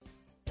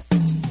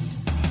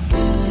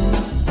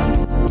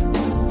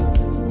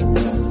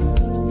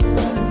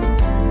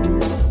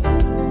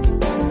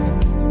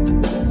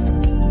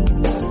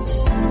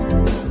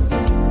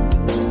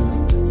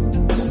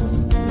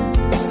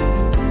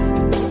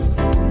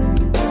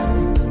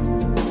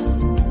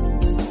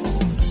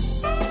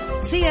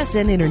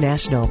CSN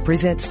International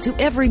presents To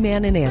Every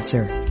Man an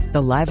Answer,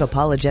 the live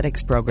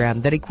apologetics program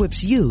that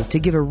equips you to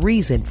give a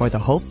reason for the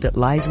hope that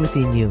lies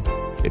within you.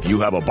 If you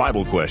have a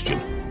Bible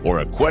question or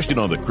a question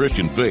on the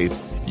Christian faith,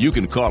 you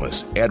can call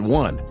us at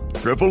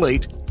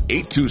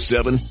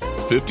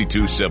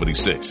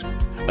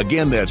 1-888-827-5276.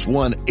 Again, that's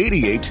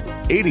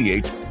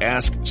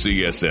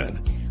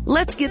 1-8888-ASK-CSN.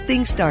 Let's get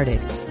things started.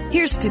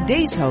 Here's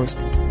today's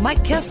host,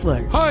 Mike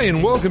Kessler. Hi,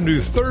 and welcome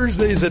to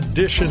Thursday's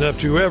edition of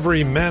To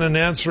Every Man an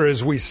Answer,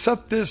 as we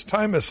set this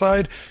time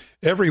aside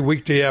every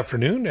weekday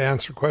afternoon to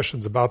answer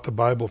questions about the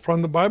Bible,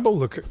 from the Bible,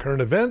 look at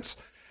current events,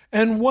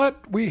 and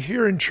what we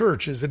hear in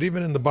church. Is it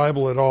even in the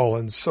Bible at all?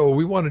 And so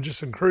we want to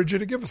just encourage you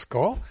to give us a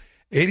call.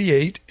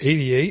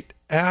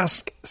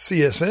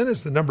 8888-ASK-CSN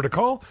is the number to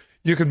call.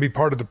 You can be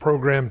part of the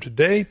program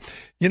today.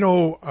 You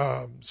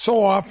know,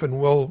 so often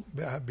we'll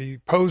be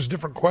posed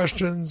different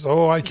questions.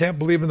 Oh, I can't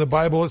believe in the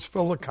Bible. It's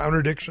full of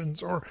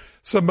contradictions, or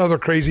some other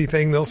crazy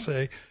thing they'll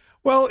say.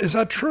 Well, is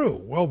that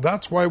true? Well,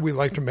 that's why we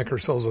like to make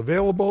ourselves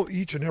available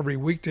each and every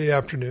weekday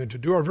afternoon to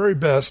do our very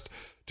best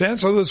to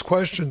answer those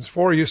questions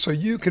for you so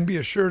you can be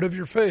assured of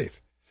your faith.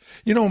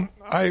 You know,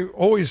 I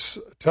always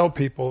tell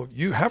people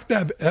you have to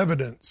have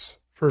evidence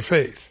for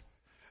faith.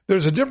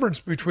 There's a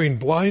difference between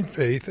blind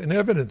faith and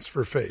evidence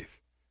for faith.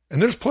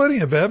 And there's plenty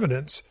of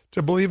evidence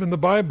to believe in the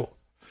Bible.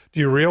 Do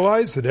you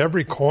realize that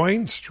every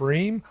coin,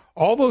 stream,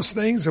 all those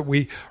things that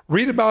we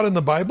read about in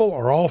the Bible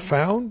are all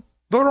found?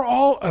 They're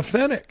all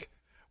authentic.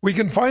 We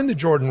can find the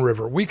Jordan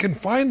River. We can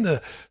find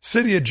the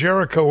city of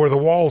Jericho where the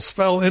walls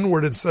fell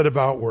inward instead of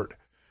outward.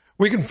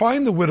 We can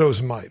find the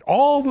widow's mite.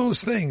 All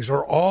those things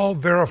are all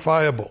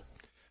verifiable.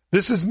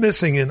 This is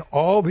missing in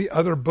all the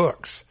other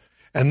books.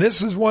 And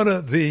this is one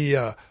of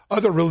the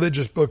other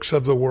religious books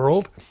of the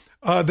world.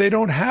 They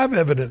don't have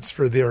evidence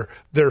for their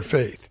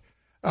faith.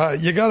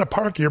 You got to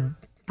park your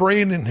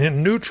brain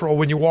in neutral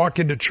when you walk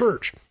into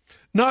church.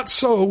 Not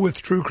so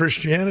with true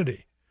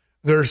Christianity.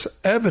 There's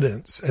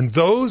evidence, and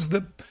those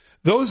that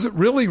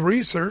really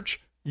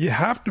research, you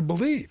have to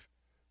believe.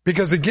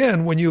 Because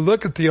again, when you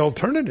look at the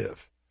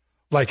alternative,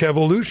 like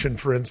evolution,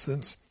 for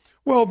instance,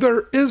 well,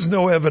 there is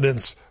no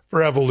evidence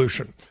for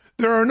evolution.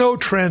 There are no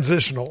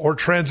transitional or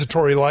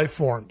transitory life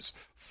forms,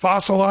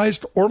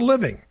 fossilized or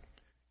living.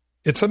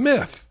 It's a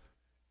myth.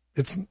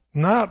 It's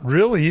not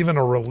really even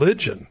a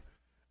religion.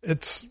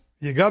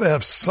 You got to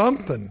have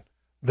something.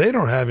 They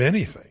don't have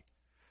anything.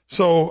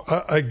 So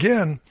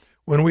again,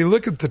 when we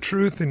look at the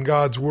truth in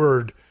God's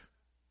Word,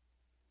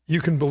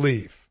 you can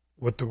believe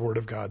what the Word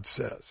of God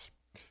says.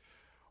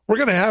 We're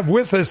going to have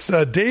with us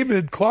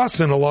David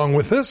Clausen along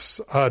with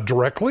us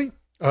directly.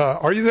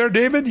 Are you there,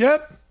 David,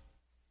 yet?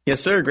 Yes,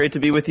 sir. Great to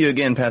be with you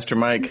again, Pastor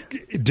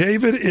Mike.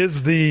 David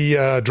is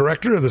the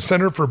director of the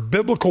Center for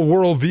Biblical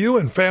Worldview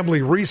and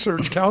Family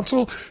Research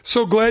Council.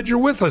 So glad you're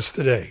with us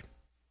today.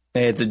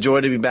 Hey, it's a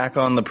joy to be back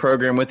on the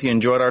program with you.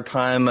 Enjoyed our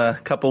time a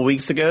couple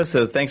weeks ago,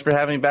 so thanks for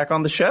having me back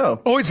on the show.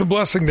 Always a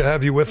blessing to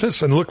have you with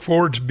us, and look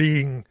forward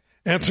to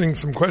answering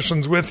some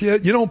questions with you.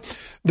 You know,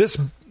 this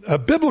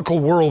biblical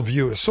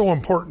worldview is so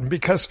important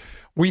because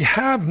we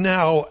have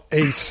now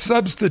a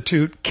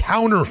substitute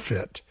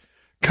counterfeit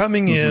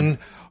coming in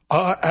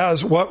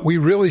as what we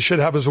really should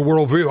have as a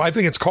worldview. I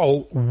think it's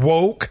called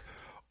woke,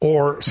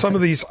 or some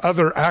of these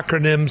other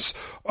acronyms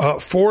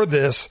for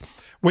this.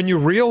 When you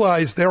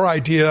realize their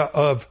idea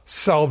of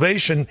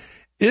salvation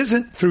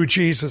isn't through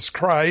Jesus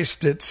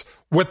Christ, it's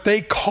what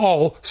they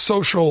call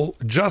social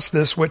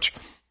justice, which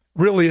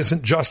really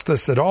isn't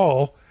justice at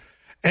all.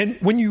 And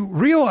when you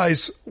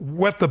realize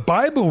what the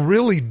Bible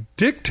really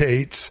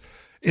dictates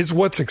is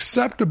what's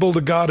acceptable to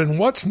God and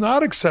what's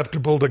not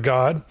acceptable to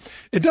God,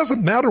 it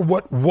doesn't matter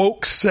what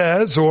woke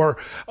says or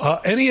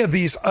any of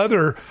these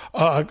other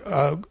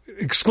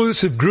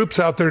exclusive groups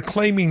out there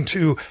claiming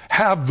to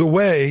have the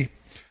way.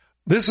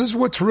 This is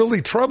what's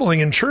really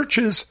troubling, and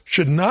churches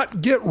should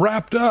not get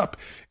wrapped up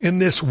in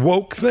this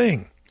woke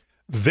thing.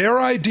 Their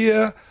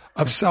idea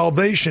of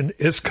salvation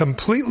is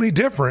completely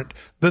different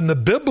than the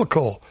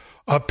biblical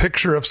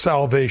picture of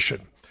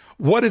salvation.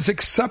 What is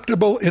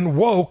acceptable in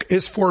woke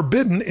is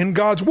forbidden in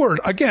God's Word.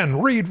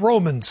 Again, read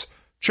Romans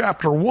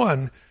chapter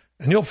 1,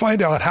 and you'll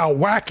find out how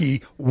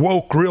wacky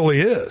woke really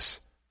is.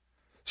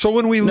 So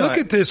when we look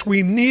at this,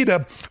 we need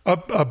a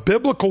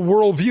biblical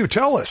worldview.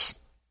 Tell us.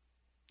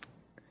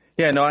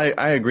 Yeah, no,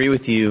 I agree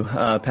with you,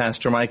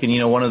 Pastor Mike. And, you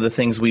know, one of the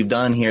things we've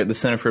done here at the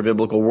Center for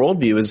Biblical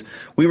Worldview is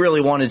we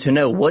really wanted to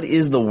know, what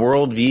is the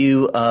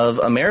worldview of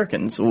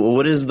Americans?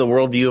 What is the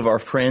worldview of our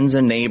friends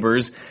and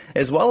neighbors,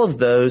 as well as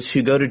those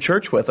who go to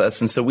church with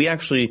us? And so we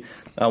actually,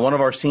 one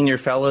of our senior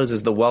fellows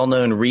is the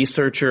well-known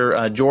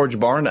researcher, George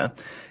Barna.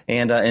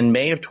 And in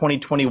May of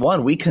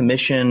 2021, we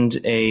commissioned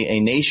a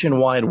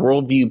nationwide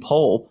worldview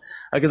poll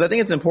Because I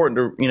think it's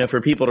important to,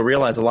 for people to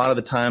realize a lot of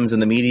the times in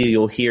the media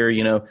you'll hear,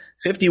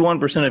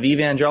 51% of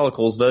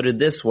evangelicals voted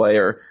this way,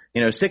 or,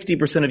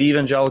 60% of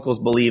evangelicals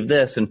believe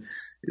this. And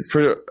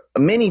for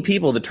many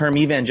people, the term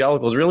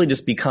evangelicals really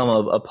just become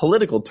a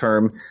political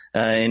term.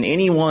 And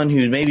anyone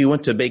who maybe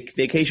went to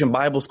vacation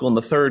Bible school in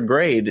the 3rd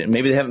grade, and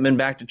maybe they haven't been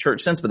back to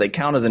church since, but they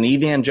count as an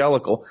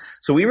evangelical.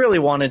 So we really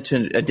wanted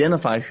to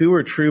identify who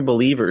are true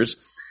believers.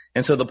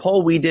 And so the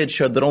poll we did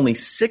showed that only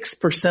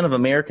 6% of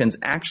Americans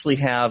actually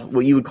have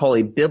what you would call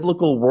a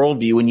biblical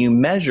worldview when you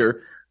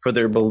measure for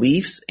their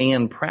beliefs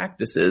and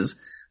practices.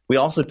 We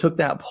also took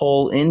that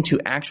poll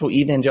into actual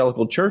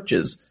evangelical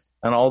churches.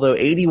 And although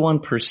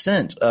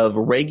 81% of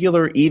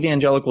regular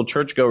evangelical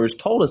churchgoers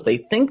told us they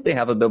think they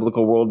have a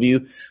biblical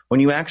worldview, when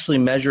you actually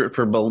measure it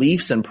for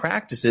beliefs and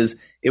practices,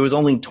 it was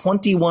only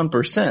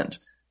 21%.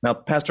 Now,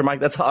 Pastor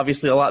Mike, that's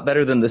obviously a lot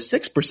better than the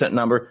 6%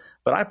 number,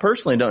 but I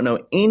personally don't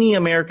know any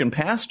American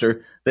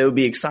pastor that would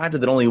be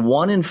excited that only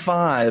 1 in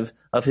 5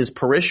 of his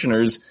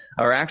parishioners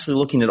are actually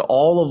looking at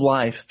all of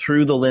life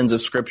through the lens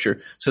of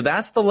Scripture. So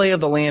that's the lay of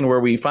the land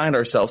where we find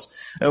ourselves.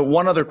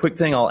 One other quick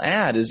thing I'll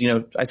add is,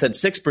 I said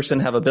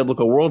 6% have a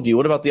biblical worldview.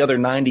 What about the other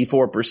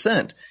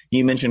 94%?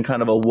 You mentioned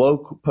kind of a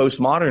woke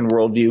postmodern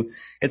worldview.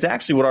 It's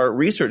actually what our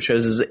research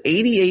shows is that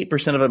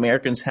 88% of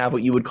Americans have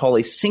what you would call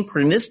a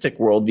synchronistic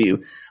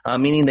worldview,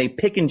 meaning they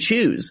pick and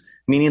choose,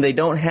 meaning they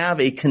don't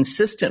have a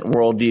consistent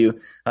worldview.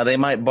 They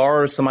might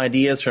borrow some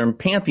ideas from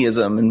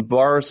pantheism and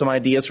borrow some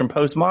ideas from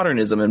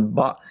postmodernism and,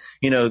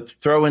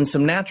 throw in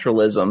some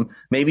naturalism,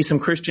 maybe some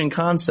Christian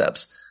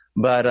concepts.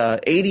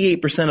 But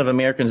 88% of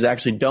Americans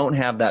actually don't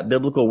have that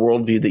biblical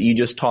worldview that you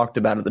just talked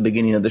about at the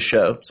beginning of the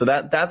show. So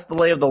that's the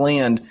lay of the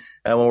land.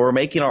 When we're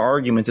making our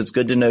arguments, it's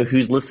good to know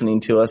who's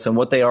listening to us and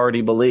what they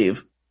already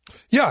believe.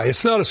 Yeah,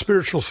 it's not a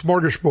spiritual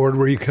smorgasbord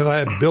where you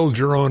can build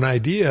your own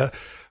idea.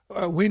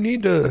 We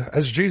need to,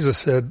 as Jesus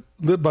said,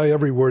 live by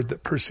every word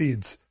that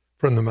proceeds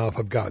from the mouth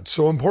of God.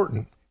 So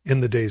important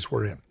in the days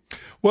we're in.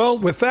 Well,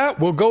 with that,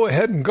 we'll go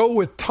ahead and go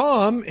with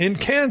Tom in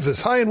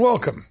Kansas. Hi and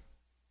welcome.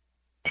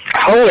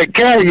 Holy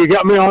cow, you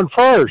got me on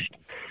first.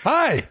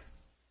 Hi.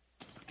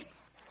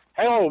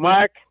 Hello,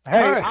 Mike.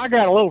 Hey, Hi. I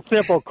got a little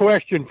simple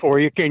question for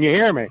you. Can you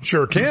hear me?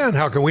 Sure can.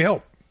 How can we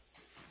help?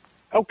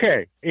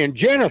 Okay. In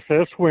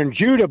Genesis, when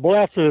Judah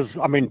blesses,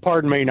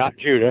 not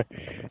Judah,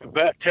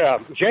 but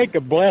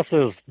Jacob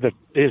blesses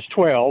his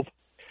 12.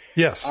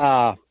 Yes.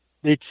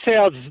 He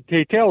tells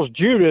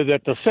Judah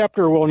that the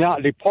scepter will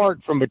not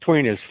depart from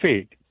between his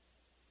feet.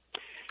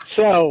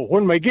 So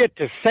when we get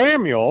to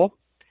Samuel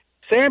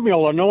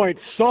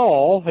anoints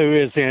Saul,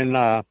 who is in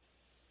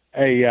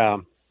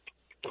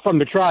from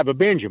the tribe of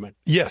Benjamin.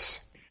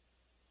 Yes.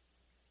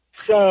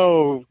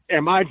 So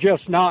am I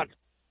just not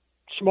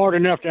smart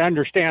enough to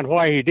understand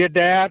why he did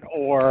that,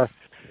 or?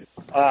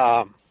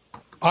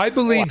 I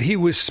believe he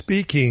was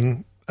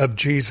speaking of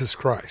Jesus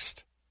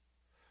Christ.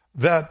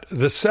 That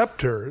the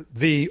scepter,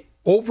 the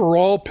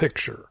overall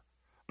picture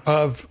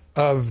of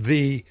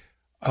the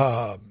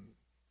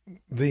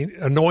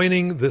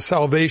anointing, the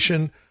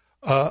salvation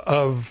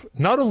of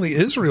not only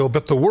Israel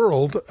but the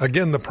world.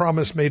 Again, the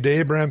promise made to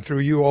Abraham, through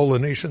you all the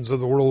nations of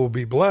the world will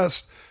be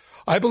blessed.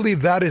 I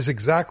believe that is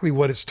exactly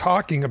what it's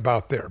talking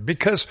about there,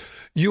 because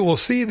you will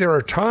see there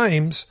are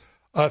times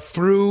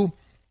through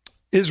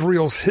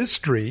Israel's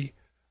history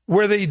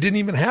where they didn't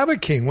even have a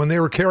king when they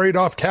were carried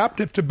off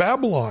captive to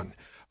Babylon.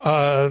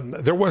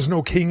 There was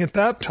no king at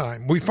that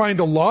time. We find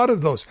a lot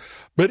of those.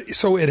 But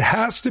so it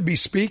has to be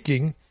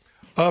speaking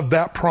of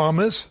that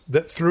promise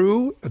that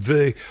through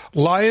the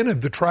Lion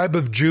of the tribe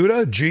of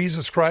Judah,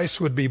 Jesus Christ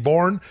would be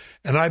born.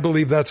 And I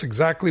believe that's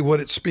exactly what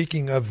it's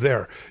speaking of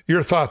there.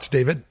 Your thoughts,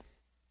 David?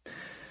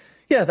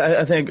 Yeah,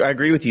 I think I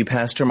agree with you,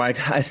 Pastor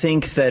Mike. I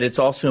think that it's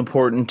also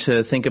important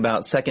to think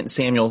about 2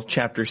 Samuel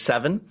chapter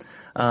 7.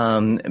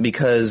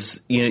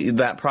 Because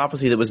that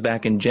prophecy that was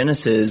back in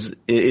Genesis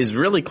is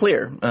really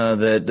clear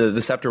that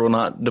the scepter will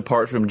not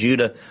depart from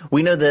Judah.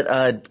 We know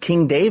that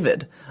King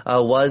David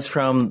was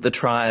from the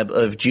tribe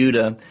of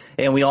Judah,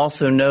 and we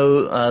also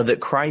know that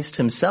Christ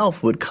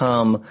himself would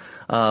come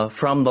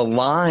from the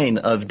line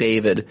of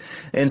David.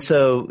 And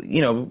so,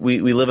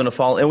 we live in a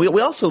fall. And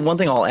we also, one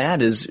thing I'll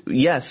add is,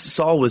 yes,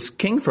 Saul was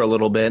king for a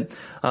little bit,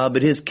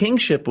 but his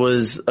kingship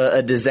was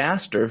a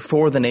disaster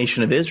for the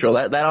nation of Israel.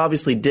 That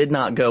obviously did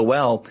not go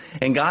well.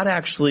 And God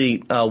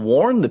actually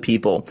warned the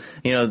people.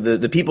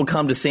 The people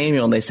come to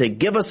Samuel and they say,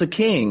 give us a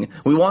king.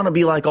 We want to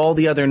be like all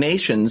the other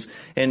nations.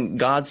 And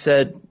God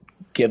said,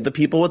 give the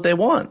people what they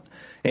want.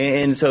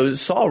 And so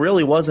Saul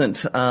really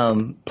wasn't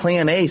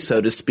plan A, so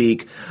to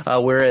speak,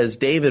 whereas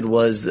David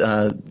was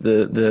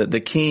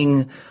the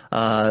king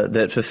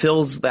that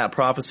fulfills that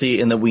prophecy,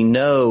 and that we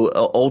know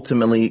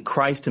ultimately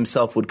Christ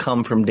himself would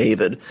come from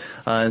David.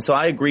 And so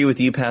I agree with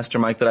you, Pastor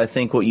Mike, that I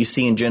think what you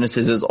see in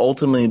Genesis is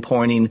ultimately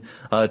pointing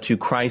to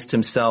Christ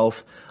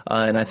himself.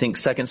 And I think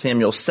 2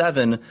 Samuel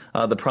 7,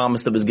 the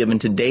promise that was given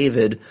to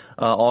David,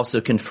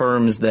 also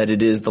confirms that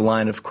it is the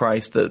line of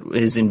Christ that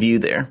is in view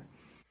there.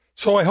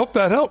 So I hope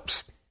that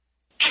helps.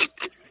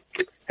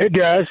 It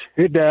does.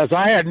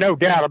 I had no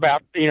doubt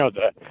about,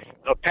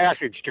 the a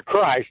passage to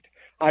Christ.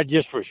 I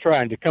just was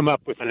trying to come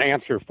up with an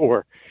answer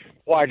for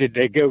why did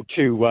they go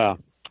to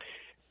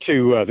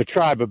the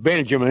tribe of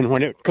Benjamin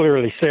when it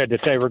clearly said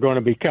that they were going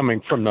to be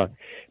coming from the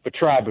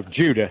tribe of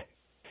Judah.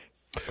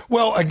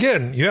 Well,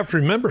 again, you have to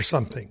remember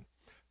something.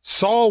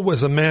 Saul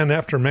was a man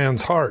after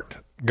man's heart.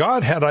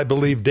 God had, I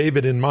believe,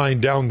 David in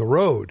mind down the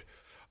road.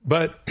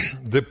 But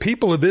the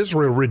people of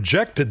Israel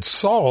rejected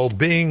Saul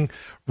being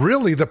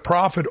really the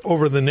prophet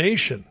over the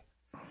nation.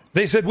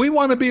 They said, we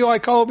want to be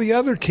like all the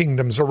other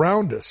kingdoms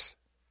around us.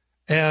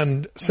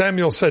 And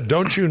Samuel said,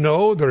 don't you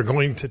know they're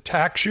going to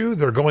tax you?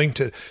 They're going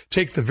to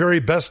take the very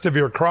best of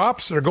your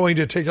crops. They're going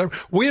to take,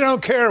 we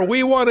don't care.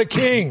 We want a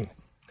king.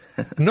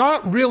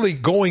 Not really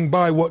going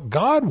by what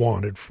God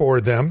wanted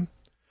for them.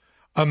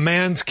 A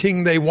man's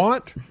king they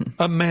want,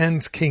 a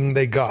man's king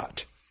they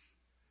got.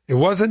 It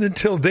wasn't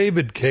until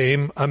David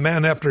came, a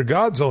man after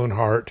God's own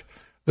heart,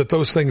 that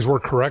those things were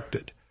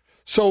corrected.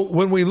 So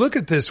when we look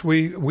at this,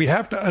 we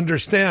have to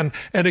understand,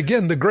 and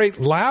again, the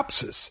great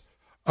lapses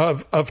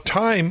of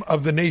time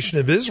of the nation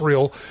of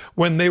Israel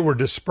when they were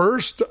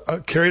dispersed,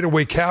 carried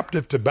away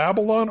captive to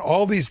Babylon,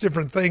 all these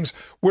different things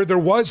where there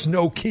was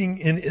no king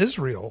in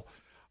Israel.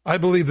 I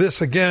believe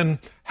this again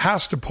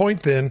has to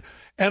point then,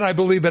 and I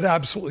believe it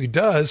absolutely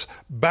does,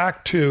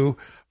 back to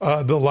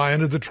the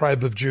Lion of the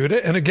tribe of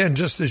Judah. And again,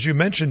 just as you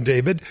mentioned,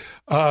 David,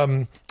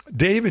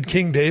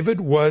 King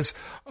David was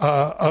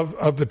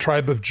of the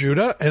tribe of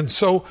Judah. And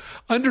so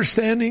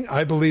understanding,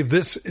 I believe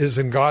this is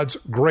in God's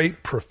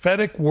great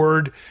prophetic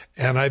word.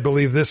 And I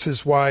believe this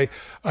is why,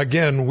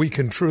 again, we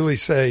can truly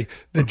say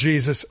that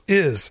Jesus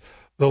is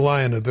the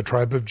Lion of the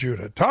tribe of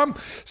Judah. Tom,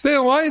 stay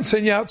on the line,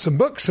 send you out some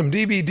books, some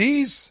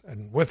DVDs.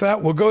 And with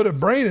that, we'll go to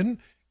Braden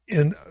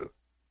in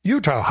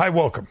Utah. Hi,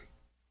 welcome.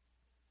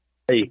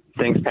 Hey,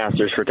 thanks,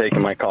 pastors, for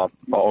taking my call.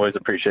 I always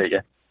appreciate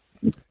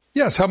you.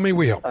 Yes, how may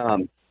we help?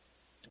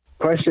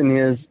 Question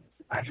is,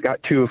 I've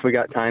got two if we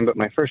got time, but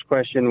my first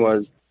question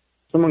was,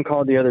 someone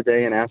called the other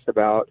day and asked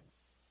about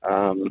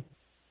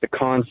the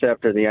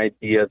concept or the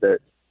idea that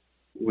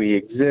we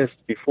exist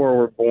before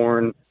we're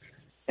born,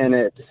 and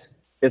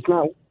it's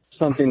not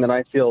something that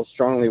I feel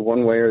strongly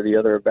one way or the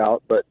other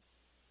about, but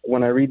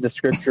when I read the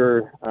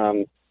scripture,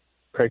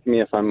 correct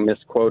me if I'm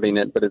misquoting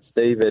it, but it's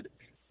David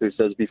who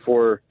says,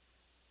 before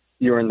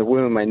you were in the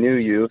womb, I knew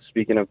you,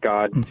 speaking of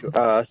God to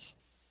us.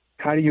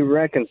 How do you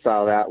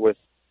reconcile that with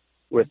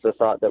the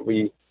thought that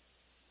we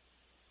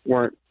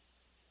weren't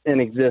in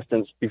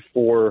existence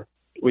before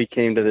we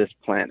came to this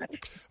planet?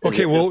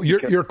 Okay, well,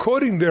 you're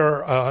quoting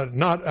there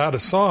not out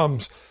of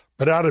Psalms,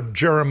 but out of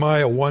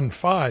Jeremiah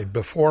 1:5.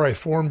 Before I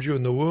formed you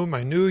in the womb,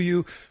 I knew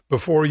you.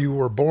 Before you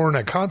were born,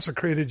 I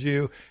consecrated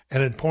you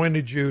and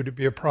appointed you to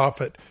be a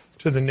prophet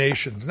to the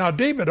nations. Now,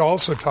 David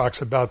also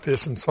talks about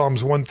this in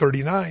Psalms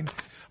 139,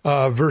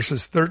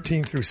 verses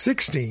 13 through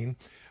 16,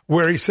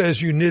 where he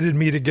says, you knitted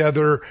me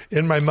together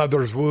in my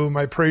mother's womb.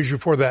 I praise you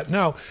for that.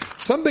 Now,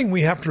 something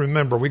we have to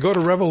remember, we go to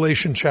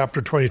Revelation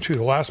chapter 22,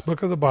 the last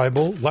book of the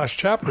Bible, last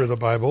chapter of the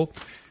Bible,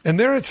 and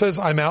there it says,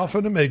 I'm Alpha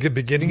and Omega,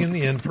 beginning and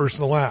the end, first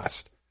and the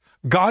last.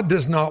 God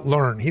does not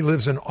learn. He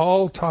lives in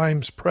all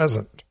times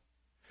present.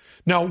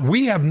 Now,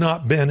 we have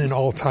not been in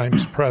all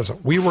times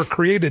present. We were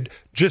created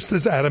just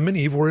as Adam and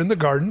Eve were in the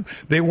garden.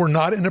 They were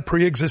not in a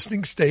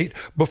pre-existing state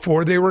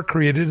before they were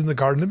created in the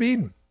Garden of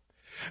Eden.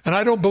 And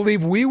I don't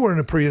believe we were in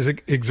a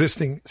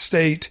pre-existing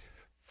state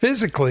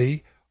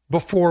physically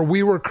before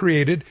we were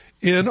created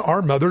in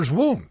our mother's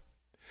womb.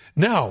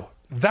 Now,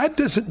 that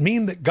doesn't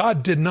mean that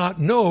God did not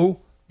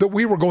know that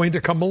we were going to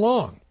come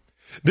along.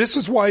 This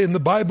is why in the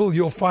Bible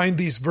you'll find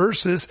these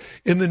verses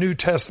in the New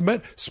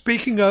Testament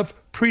speaking of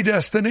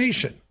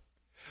predestination.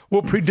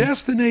 Well,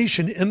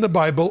 predestination in the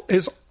Bible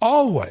is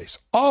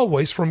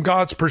always from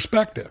God's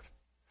perspective.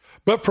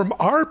 But from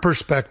our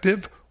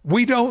perspective,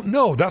 we don't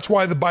know. That's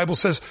why the Bible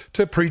says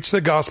to preach the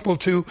gospel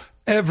to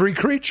every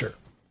creature.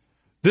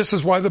 This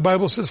is why the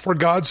Bible says, for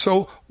God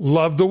so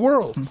loved the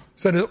world,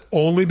 sent his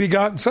only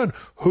begotten Son,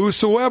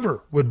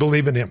 whosoever would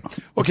believe in him.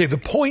 Okay, the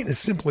point is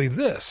simply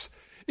this,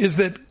 is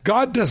that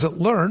God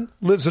doesn't learn,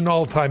 lives in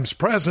all times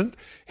present.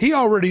 He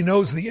already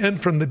knows the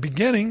end from the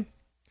beginning.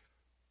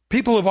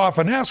 People have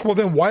often asked, well,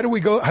 then why do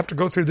we have to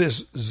go through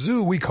this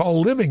zoo we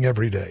call living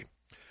every day?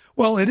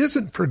 Well, it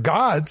isn't for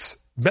God's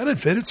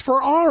benefit, it's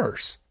for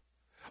ours.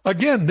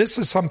 Again, this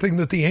is something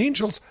that the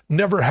angels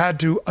never had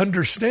to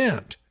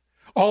understand.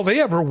 All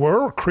they ever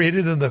were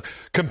created in the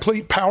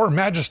complete power and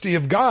majesty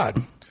of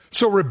God.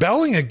 So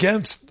rebelling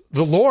against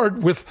the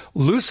Lord with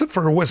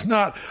Lucifer was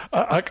not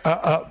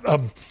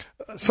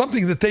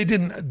something that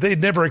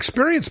they'd never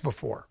experienced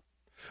before.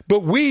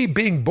 But we,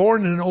 being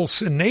born in an old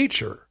sin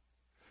nature,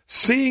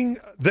 seeing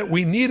that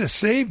we need a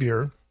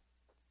Savior,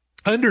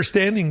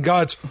 understanding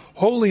God's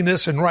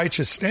holiness and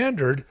righteous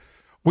standard,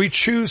 we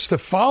choose to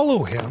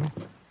follow him.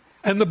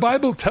 And the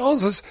Bible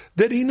tells us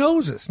that he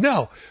knows us.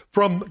 Now,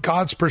 from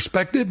God's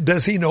perspective,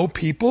 does he know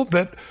people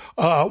that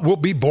will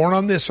be born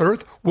on this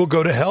earth will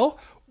go to hell?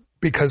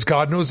 Because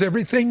God knows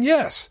everything?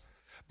 Yes.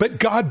 But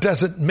God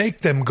doesn't make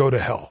them go to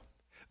hell.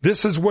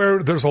 This is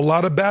where there's a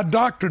lot of bad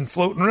doctrine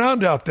floating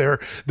around out there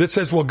that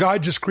says, well,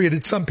 God just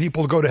created some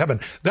people to go to heaven.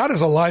 That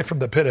is a lie from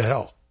the pit of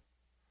hell.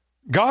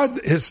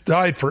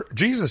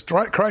 Jesus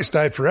Christ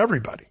died for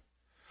everybody.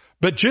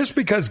 But just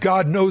because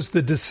God knows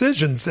the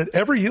decisions that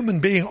every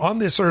human being on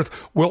this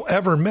earth will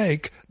ever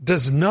make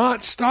does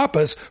not stop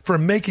us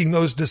from making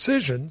those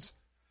decisions.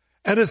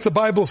 And as the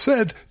Bible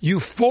said, you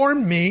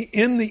formed me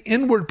in the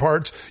inward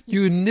parts.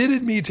 You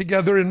knitted me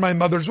together in my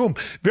mother's womb.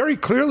 Very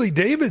clearly,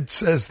 David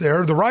says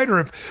there, the writer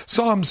of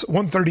Psalms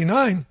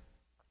 139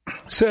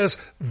 says,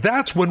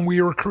 that's when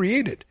we were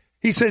created.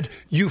 He said,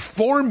 you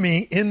formed me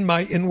in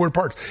my inward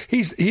parts.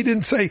 He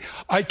didn't say,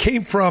 I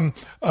came from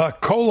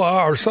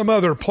Kola or some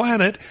other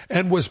planet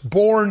and was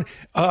born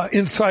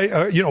inside,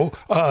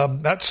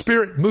 that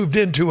spirit moved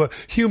into a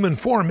human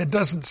form. It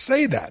doesn't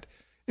say that.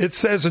 It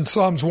says in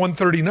Psalms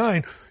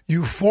 139,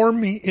 you formed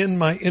me in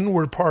my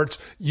inward parts.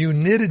 You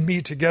knitted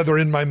me together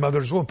in my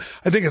mother's womb.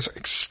 I think it's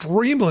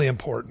extremely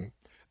important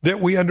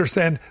that we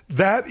understand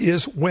that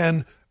is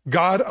when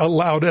God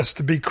allowed us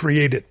to be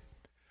created.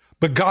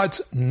 But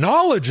God's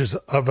knowledge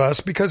of us,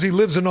 because he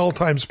lives in all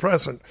times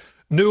present,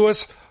 knew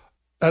us,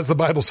 as the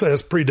Bible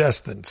says,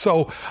 predestined.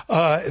 So,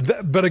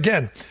 but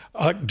again,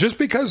 just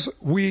because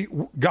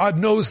God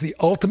knows the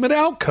ultimate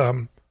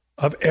outcome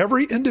of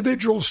every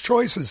individual's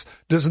choices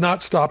does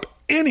not stop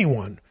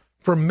anyone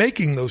from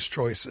making those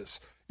choices.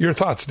 Your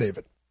thoughts,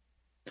 David?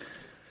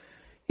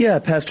 Yeah,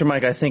 Pastor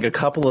Mike, I think a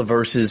couple of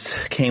verses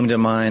came to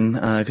mind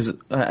because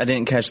I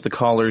didn't catch the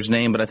caller's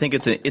name, but I think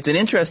it's an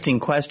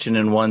interesting question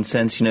in one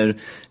sense.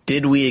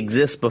 Did we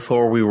exist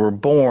before we were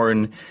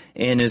born?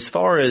 And as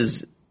far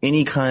as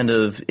any kind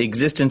of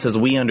existence as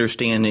we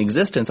understand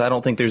existence, I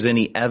don't think there's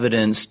any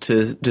evidence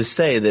to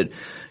say that,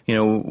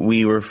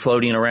 we were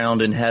floating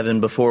around in heaven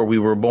before we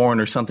were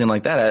born or something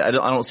like that. I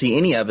don't see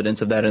any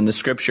evidence of that in the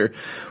scripture.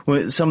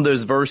 Some of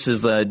those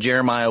verses,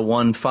 Jeremiah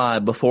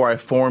 1:5, before I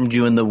formed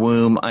you in the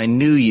womb, I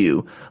knew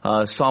you.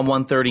 Psalm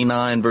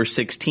 139 verse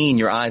 16,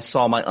 your eyes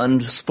saw my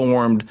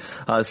unformed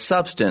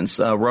substance.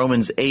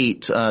 Romans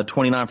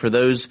 8:29, for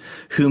those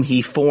whom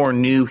he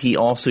foreknew, he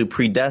also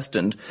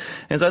predestined.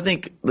 And so I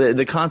think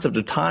the concept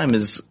of time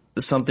is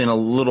something a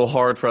little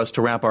hard for us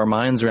to wrap our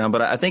minds around,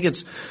 but I think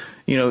it's,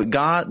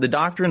 God, the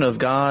doctrine of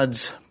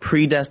God's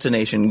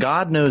predestination.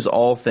 God knows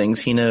all things.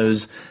 He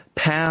knows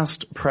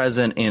past,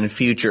 present, and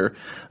future.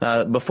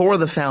 Before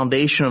the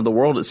foundation of the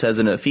world, it says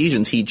in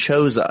Ephesians, he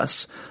chose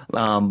us.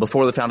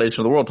 Before the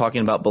foundation of the world,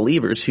 talking about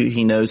believers who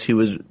he knows who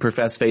has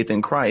professed faith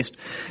in Christ.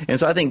 And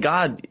so I think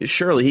God,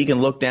 surely he can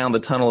look down the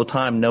tunnel of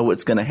time, know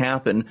what's going to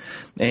happen.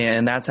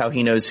 And that's how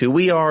he knows who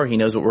we are. He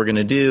knows what we're going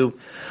to do.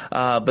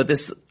 But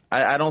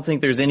I don't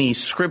think there's any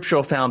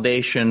scriptural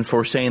foundation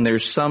for saying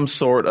there's some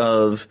sort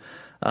of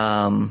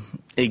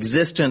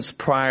existence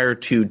prior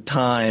to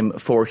time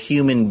for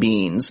human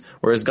beings,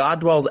 whereas God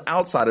dwells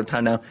outside of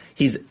time. Now,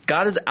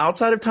 God is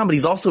outside of time, but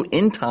he's also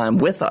in time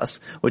with us,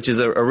 which is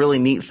a really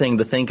neat thing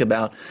to think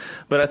about.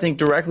 But I think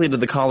directly to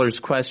the caller's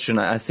question,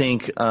 I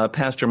think,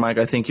 Pastor Mike,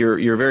 I think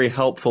you're very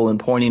helpful in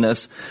pointing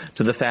us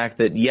to the fact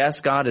that yes,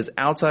 God is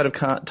outside of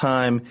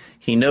time.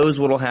 He knows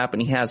what will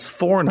happen. He has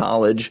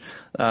foreknowledge,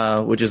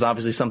 which is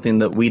obviously something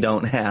that we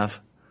don't have.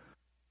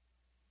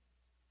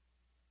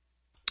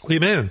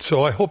 Amen.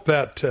 So I hope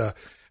that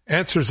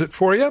answers it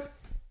for you.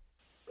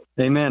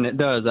 Amen. It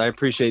does. I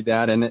appreciate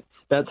that. And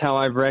that's how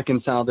I've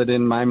reconciled it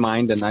in my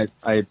mind. And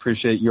I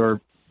appreciate you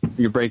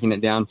breaking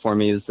it down for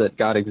me, is that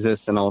God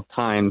exists in all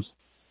times,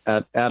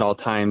 at all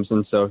times.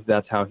 And so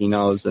that's how he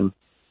knows. And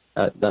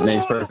that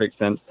makes perfect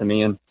sense to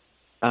me. And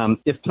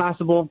if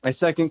possible, my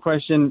second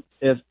question,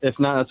 if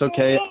not, that's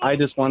okay. I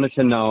just wanted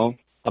to know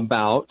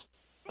about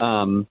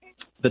the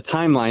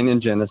timeline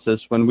in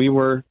Genesis when we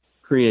were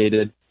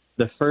created.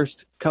 The first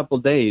couple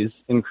days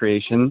in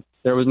creation,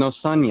 there was no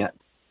sun yet.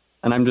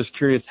 And I'm just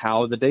curious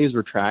how the days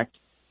were tracked.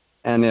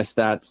 And if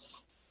that's,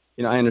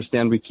 I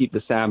understand we keep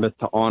the Sabbath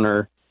to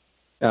honor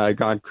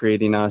God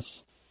creating us.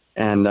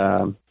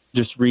 And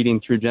just reading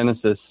through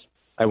Genesis,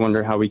 I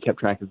wonder how we kept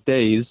track of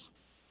days.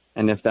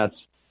 And if that's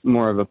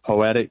more of a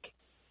poetic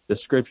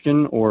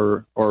description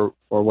or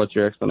what's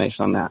your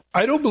explanation on that?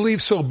 I don't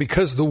believe so,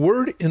 because the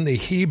word in the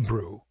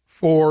Hebrew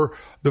for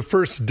the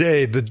first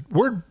day, the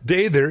word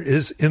day there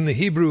is in the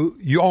Hebrew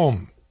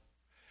yom.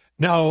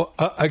 Now,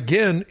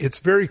 again, it's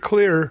very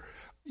clear.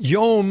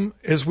 Yom,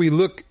 as we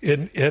look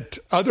at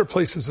other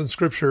places in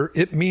Scripture,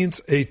 it means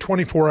a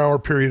 24-hour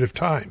period of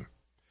time.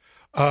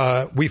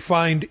 We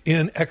find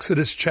in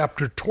Exodus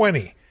chapter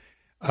 20,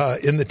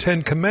 in the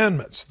Ten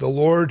Commandments, the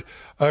Lord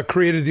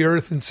created the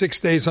earth in 6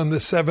 days. On the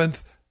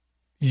seventh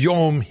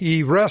yom,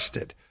 he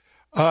rested.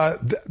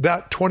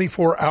 That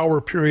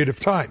 24-hour period of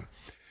time.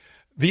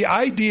 The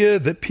idea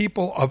that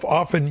people have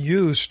often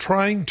used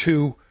trying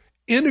to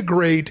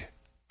integrate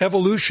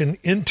evolution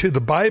into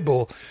the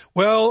Bible,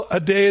 well, a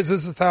day is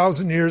as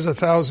 1,000 years,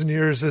 1,000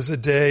 years is a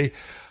day.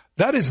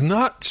 That is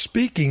not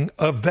speaking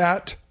of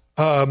that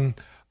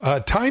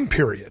time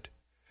period.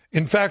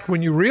 In fact,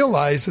 when you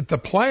realize that the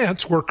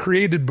plants were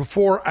created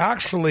before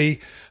actually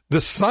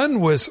the sun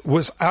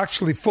was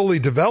actually fully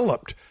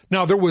developed.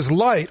 Now, there was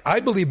light. I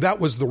believe that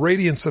was the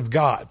radiance of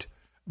God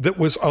that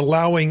was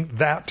allowing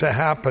that to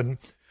happen.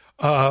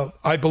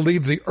 I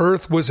believe the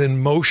earth was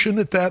in motion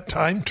at that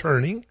time,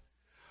 turning.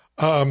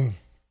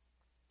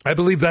 I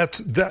believe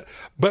that,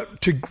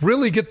 but to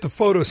really get the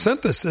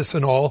photosynthesis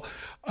and all,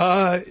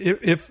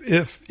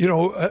 if you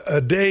know,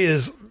 a day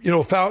is, you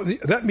know,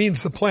 that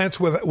means the plants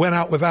went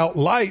out without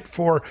light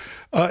for,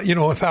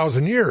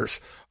 1,000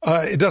 years.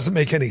 It doesn't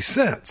make any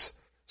sense.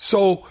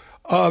 So,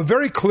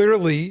 very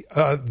clearly,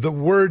 the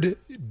word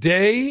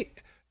day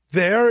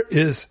there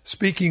is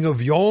speaking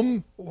of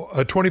Yom,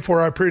 a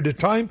 24-hour period of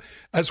time,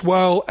 as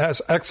well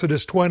as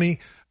Exodus 20,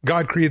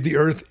 God created the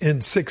earth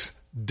in 6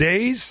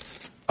 days.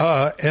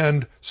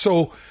 And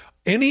so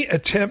any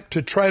attempt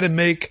to try to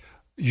make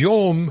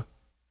Yom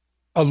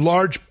a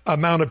large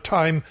amount of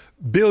time,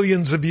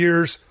 billions of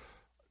years,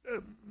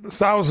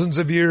 thousands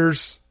of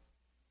years,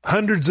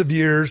 hundreds of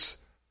years,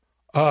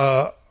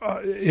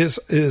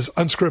 is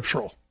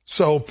unscriptural.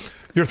 So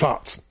your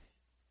thoughts?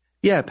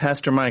 Yeah,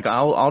 Pastor Mike,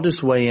 I'll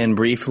just weigh in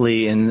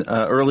briefly. And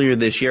earlier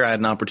this year, I had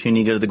an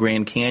opportunity to go to the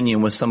Grand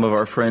Canyon with some of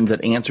our friends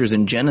at Answers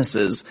in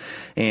Genesis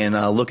and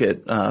look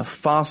at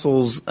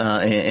fossils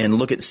and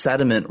look at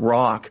sediment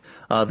rock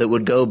that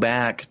would go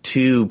back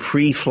to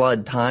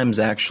pre-flood times,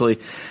 actually.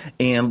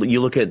 And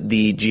you look at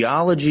the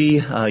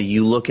geology,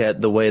 you look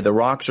at the way the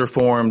rocks are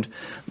formed.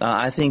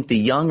 I think the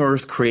young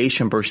earth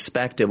creation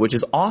perspective, which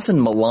is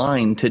often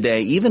maligned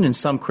today, even in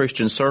some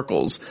Christian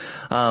circles,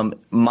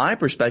 my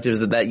perspective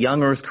is that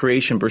young earth creation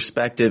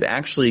perspective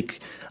actually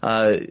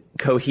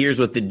coheres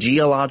with the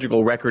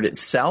geological record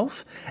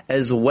itself,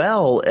 as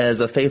well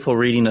as a faithful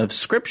reading of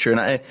Scripture.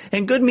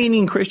 And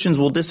good-meaning Christians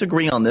will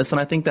disagree on this,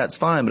 and I think that's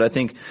fine. But I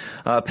think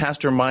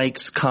Pastor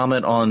Mike's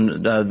comment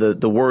on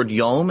the word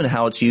Yom and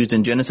how it's used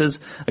in Genesis.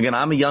 Again,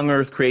 I'm a young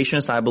earth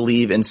creationist. I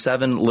believe in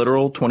 7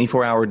 literal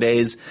 24-hour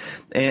days.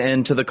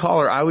 And to the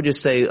caller, I would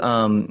just say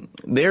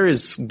there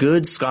is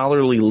good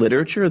scholarly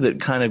literature that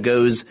kind of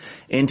goes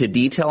into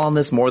detail on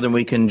this more than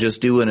we can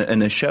just do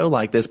in a show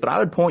like this. But I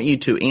would point you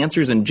to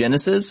Answers in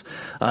Genesis,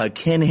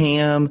 Ken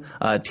Ham,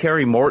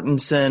 Terry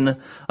Mortensen.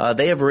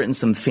 They have written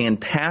some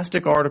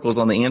fantastic articles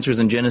on the Answers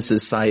in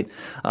Genesis site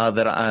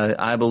that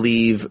I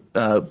believe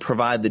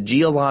provide the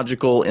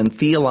geological and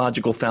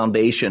theological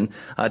foundation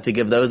to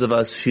give those of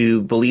us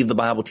who believe the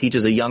Bible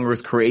teaches a young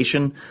earth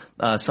creation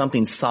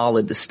something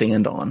solid to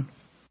stand on.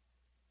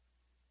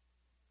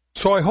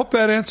 So I hope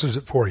that answers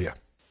it for you.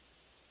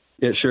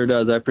 It sure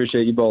does. I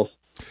appreciate you both.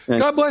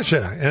 Thanks. God bless you.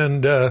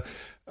 And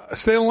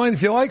stay online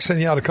if you like.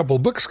 Send you out a couple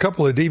of books, a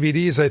couple of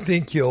DVDs. I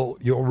think you'll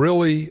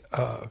really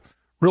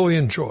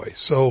enjoy.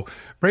 So,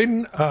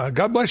 Braden,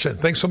 God bless you.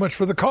 Thanks so much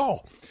for the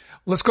call.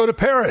 Let's go to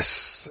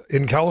Paris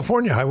in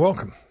California. Hi,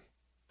 welcome.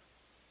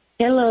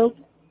 Hello.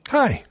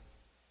 Hi.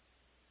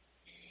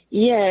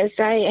 Yes,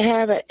 I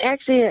have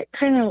actually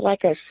kind of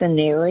like a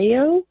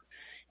scenario,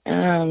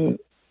 and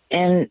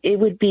it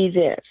would be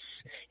this,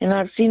 and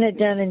I've seen it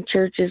done in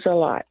churches a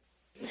lot.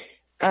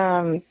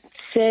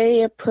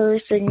 Say a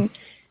person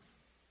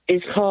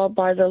is called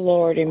by the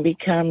Lord and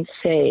becomes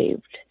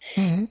saved,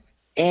 mm-hmm.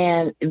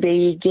 and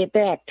they get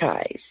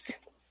baptized.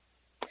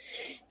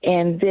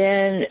 And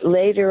then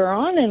later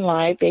on in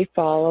life, they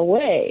fall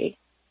away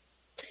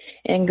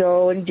and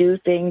go and do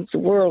things,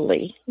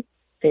 worldly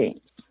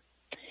things.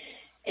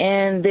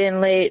 And then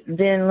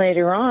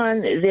later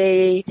on,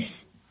 they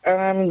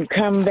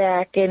come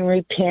back and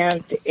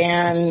repent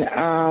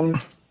and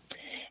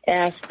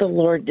ask the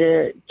Lord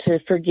to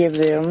forgive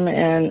them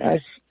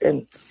and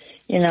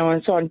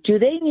so on. Do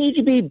they need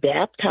to be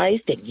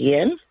baptized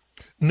again?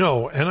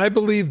 No, and I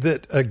believe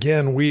that,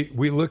 again, we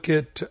look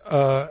at,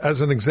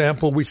 as an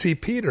example, we see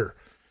Peter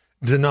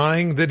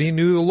denying that he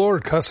knew the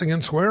Lord, cussing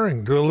and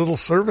swearing to a little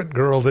servant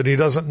girl that he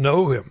doesn't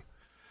know him.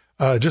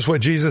 Just what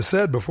Jesus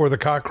said before the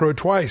cock crowed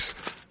twice.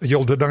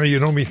 You'll deny you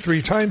know me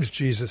 3 times,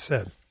 Jesus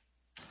said.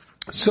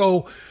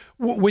 So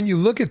when you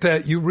look at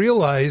that, you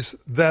realize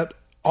that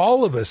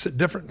all of us at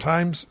different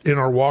times in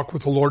our walk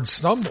with the Lord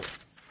stumble.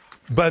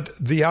 But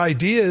the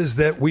idea is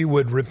that we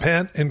would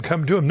repent and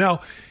come to him.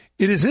 Now,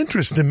 it is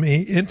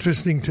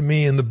interesting to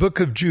me in the book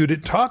of Jude,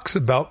 it talks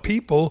about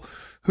people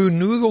who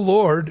knew the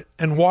Lord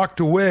and walked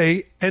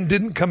away and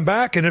didn't come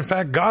back. And in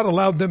fact, God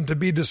allowed them to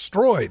be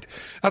destroyed.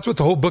 That's what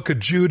the whole book of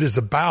Jude is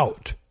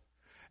about.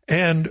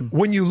 And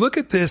when you look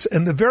at this,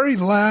 and the very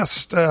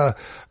last,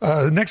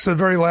 next to the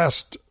very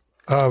last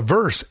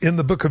verse in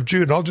the book of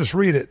Jude, I'll just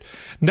read it.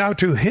 Now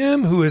to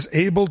him who is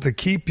able to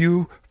keep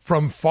you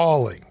from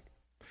falling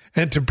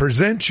and to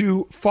present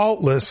you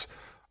faultless,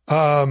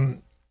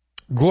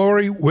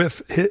 glory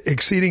with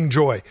exceeding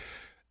joy.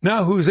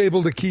 Now who's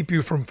able to keep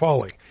you from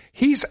falling?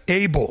 He's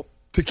able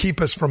to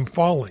keep us from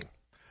falling.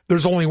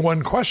 There's only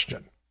one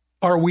question.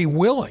 Are we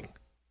willing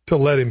to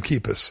let him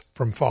keep us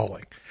from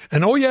falling?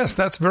 And oh yes,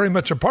 that's very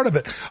much a part of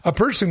it. A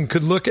person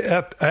could look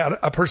at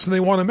a person they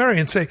want to marry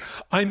and say,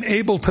 I'm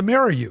able to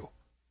marry you.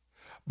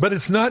 But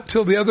it's not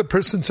till the other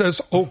person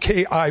says,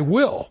 okay, I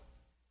will,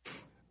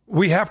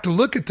 we have to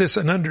look at this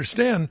and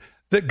understand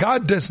that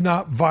God does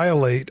not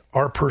violate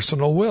our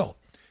personal will.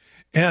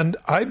 And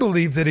I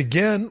believe that,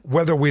 again,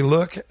 whether we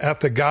look at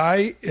the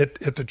guy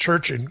at the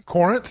church in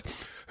Corinth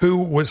who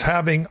was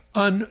having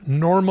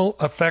unnormal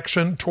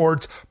affection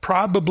towards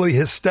probably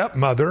his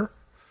stepmother,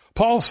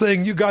 Paul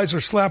saying, you guys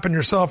are slapping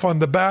yourself on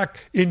the back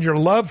in your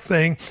love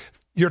thing.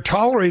 You're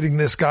tolerating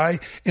this guy.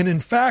 And in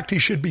fact, he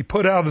should be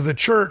put out of the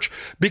church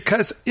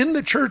because in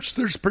the church,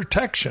 there's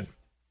protection.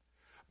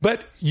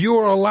 But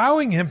you're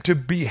allowing him to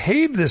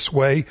behave this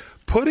way.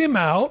 Put him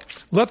out.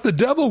 Let the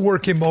devil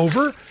work him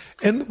over.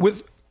 And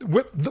with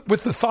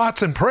the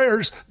thoughts and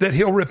prayers that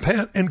he'll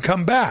repent and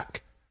come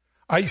back.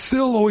 I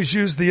still always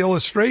use the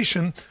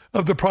illustration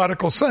of the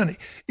prodigal son.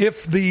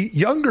 If the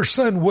younger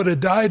son would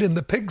have died in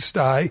the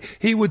pigsty,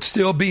 he would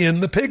still be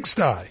in the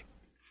pigsty.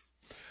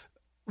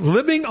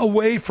 Living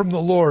away from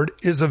the Lord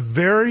is a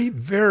very,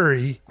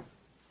 very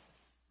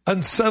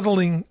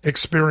unsettling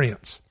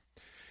experience.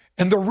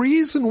 And the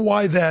reason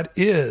why that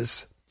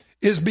is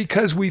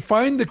because we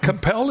find the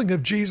compelling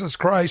of Jesus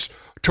Christ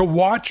to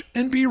watch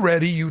and be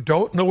ready. You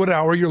don't know what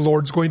hour your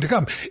Lord's going to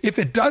come. If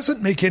it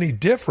doesn't make any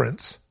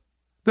difference,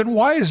 then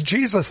why is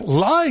Jesus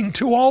lying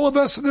to all of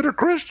us that are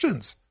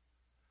Christians?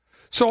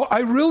 So I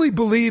really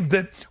believe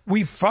that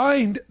we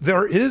find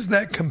there is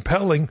that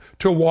compelling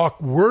to walk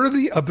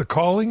worthy of the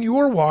calling you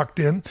are walked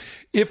in.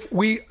 If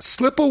we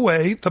slip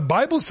away, the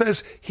Bible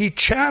says he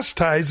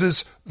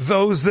chastises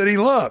those that he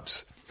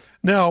loves.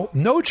 Now,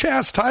 no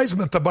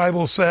chastisement, the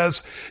Bible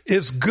says,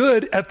 is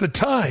good at the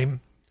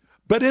time.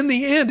 But in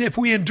the end, if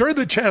we endure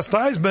the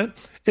chastisement,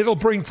 it'll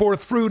bring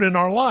forth fruit in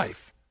our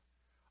life.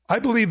 I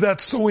believe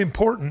that's so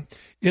important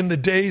in the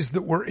days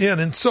that we're in.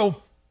 And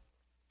so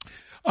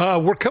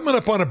we're coming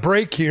up on a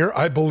break here,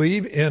 I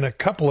believe, in a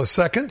couple of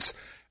seconds.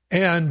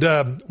 And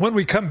when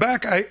we come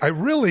back, I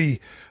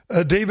really,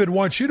 David,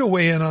 want you to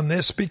weigh in on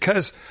this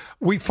because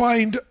we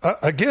find,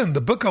 again,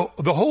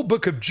 the whole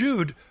book of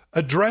Jude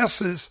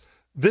addresses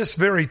this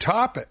very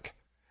topic.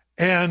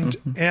 And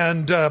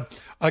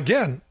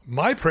again,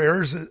 my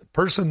prayer is a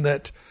person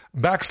that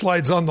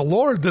backslides on the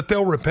Lord, that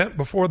they'll repent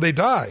before they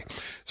die.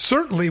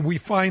 Certainly, we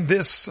find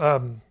this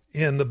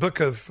in the book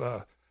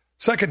of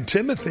 2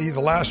 Timothy, the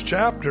last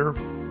chapter.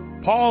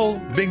 Paul,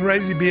 being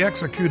ready to be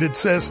executed,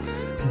 says,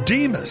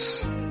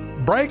 Demas,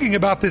 bragging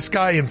about this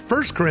guy in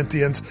 1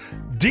 Corinthians,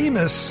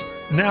 Demas,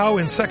 now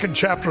in 2nd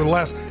chapter,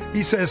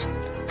 he says,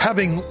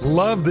 having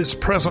loved this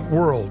present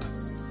world,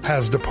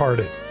 has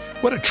departed.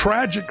 What a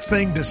tragic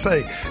thing to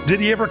say. Did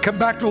he ever come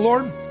back to the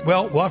Lord?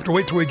 Well, we'll have to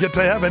wait till we get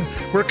to heaven.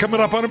 We're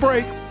coming up on a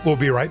break. We'll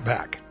be right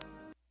back.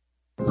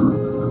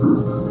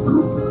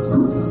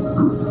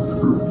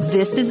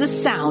 This is a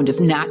sound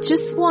of not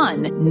just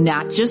one,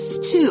 not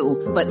just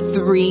two, but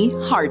 3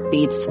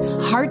 heartbeats.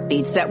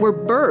 Heartbeats that were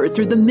birthed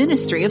through the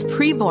ministry of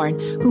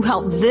Preborn, who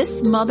helped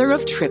this mother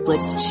of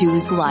triplets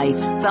choose life.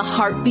 The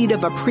heartbeat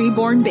of a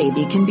preborn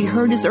baby can be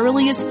heard as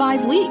early as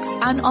 5 weeks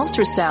on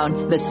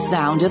ultrasound. The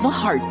sound of a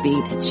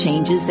heartbeat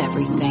changes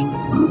everything.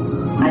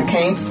 I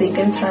came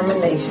seeking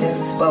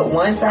termination, but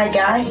once I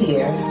got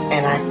here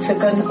and I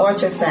took an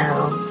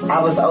ultrasound,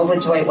 I was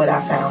overjoyed when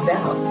I found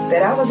out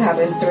that I was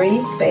having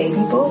 3 baby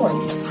boys.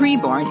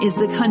 Preborn is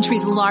the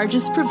country's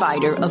largest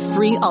provider of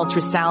free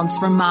ultrasounds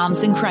for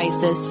moms in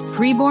crisis.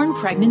 Preborn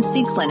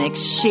pregnancy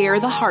clinics share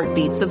the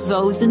heartbeats of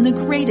those in the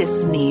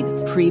greatest need,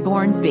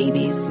 preborn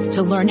babies.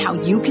 To learn how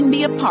you can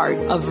be a part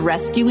of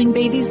rescuing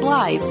babies'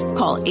 lives,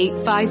 call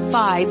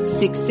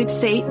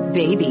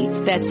 855-668-BABY.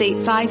 That's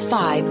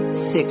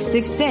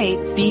 855-668-BABY.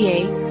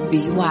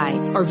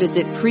 Or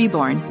visit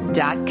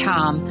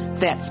preborn.com.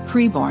 That's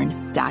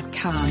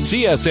preborn.com.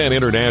 CSN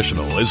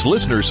International is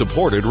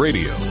listener-supported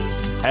radio.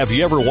 Have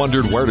you ever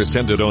wondered where to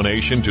send a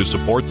donation to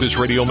support this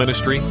radio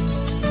ministry?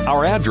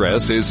 Our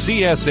address is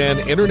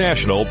CSN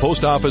International,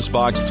 Post Office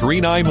Box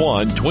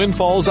 391, Twin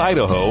Falls,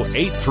 Idaho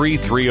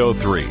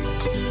 83303.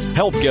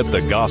 Help get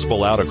the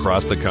gospel out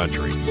across the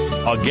country.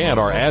 Again,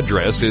 our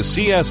address is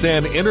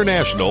CSN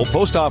International,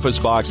 Post Office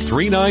Box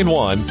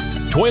 391,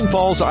 Twin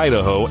Falls,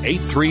 Idaho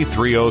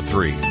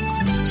 83303.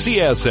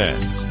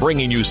 CSN,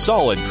 bringing you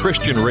solid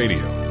Christian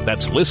radio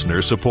that's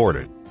listener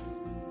supported.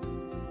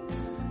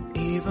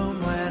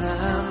 Even when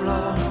I'm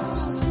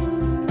lost,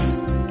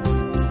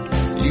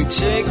 you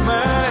take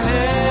my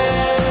hand.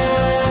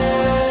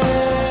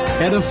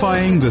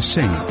 Edifying the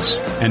saints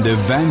and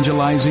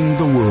evangelizing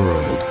the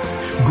world.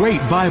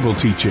 Great Bible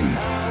teaching.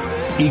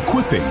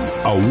 Equipping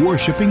a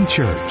worshiping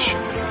church.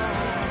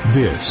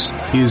 This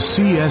is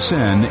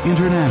CSN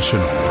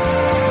International.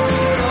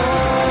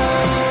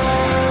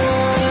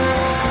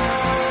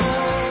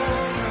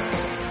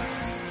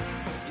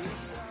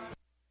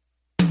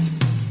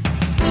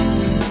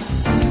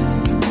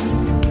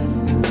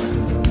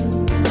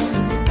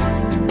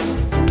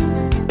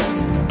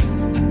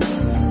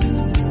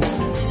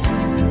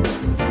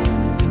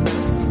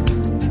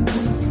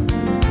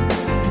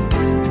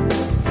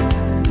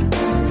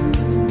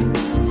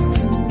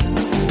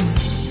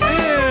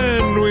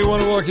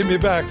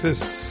 Back to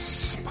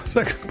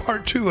second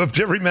part 2 of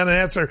Every Man an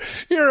Answer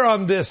here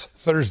on this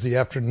Thursday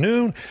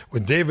afternoon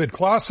with David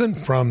Clausen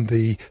from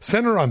the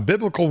Center on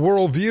Biblical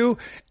Worldview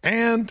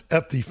and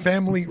at the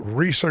Family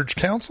Research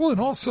Council,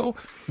 and also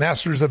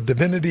Masters of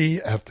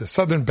Divinity at the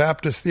Southern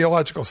Baptist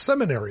Theological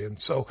Seminary. And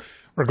so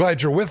we're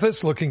glad you're with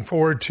us. Looking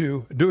forward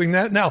to doing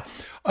that. Now,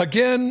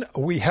 again,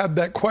 we had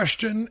that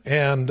question,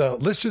 and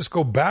let's just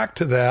go back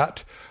to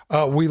that.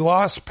 We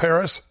lost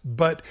Paris,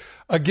 but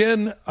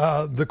again,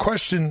 the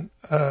question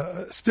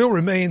still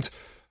remains,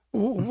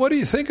 what do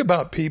you think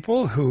about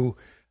people who,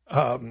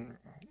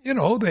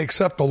 they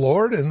accept the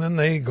Lord and then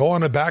they go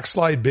on a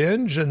backslide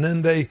binge and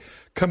then they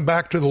come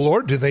back to the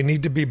Lord? Do they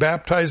need to be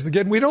baptized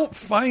again? We don't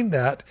find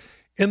that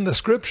in the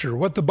Scripture.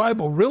 What the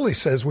Bible really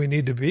says we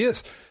need to be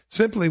is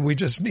simply we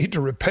just need to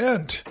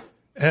repent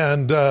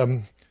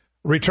and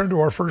return to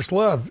our first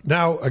love.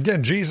 Now,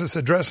 again, Jesus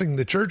addressing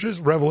the churches,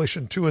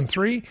 Revelation 2 and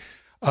 3,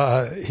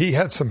 he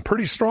had some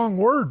pretty strong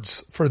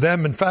words for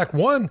them. In fact,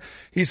 one,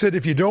 he said,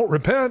 if you don't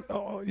repent,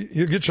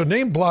 you get your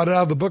name blotted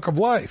out of the book of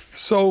life.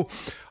 So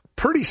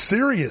pretty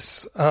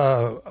serious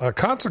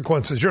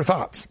consequences. Your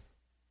thoughts?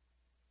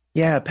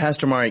 Yeah,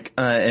 Pastor Mark,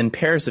 and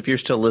Paris, if you're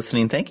still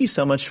listening, thank you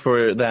so much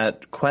for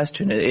that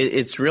question.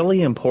 It's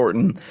really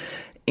important.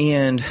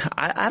 And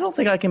I don't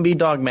think I can be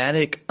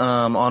dogmatic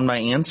on my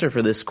answer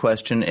for this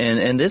question.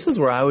 And this is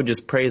where I would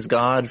just praise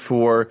God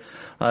for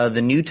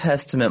the New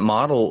Testament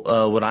model,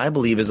 what I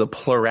believe is a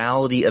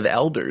plurality of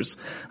elders.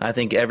 I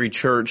think every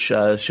church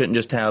shouldn't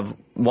just have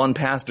one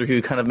pastor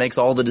who kind of makes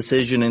all the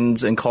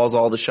decisions and calls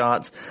all the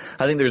shots.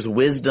 I think there's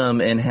wisdom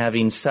in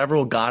having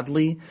several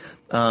godly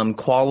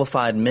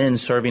qualified men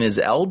serving as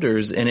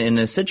elders. And in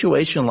a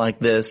situation like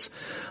this,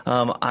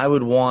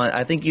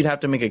 I think you'd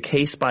have to make a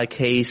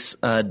case-by-case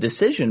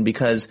decision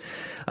because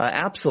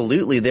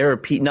absolutely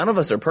none of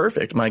us are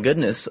perfect. My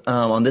goodness,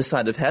 on this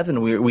side of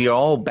heaven, we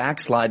all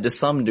backslide to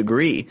some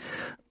degree.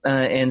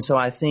 And so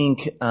I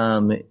think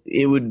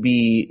it would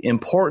be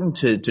important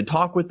to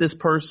talk with this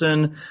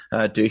person,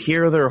 to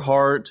hear their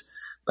heart,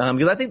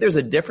 because I think there's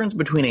a difference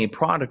between a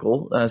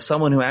prodigal,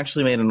 someone who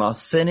actually made an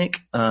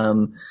authentic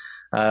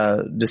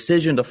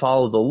decision to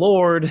follow the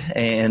Lord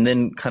and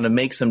then kind of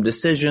make some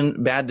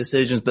bad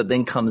decisions, but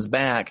then comes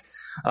back,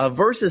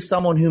 versus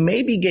someone who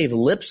maybe gave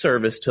lip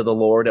service to the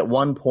Lord at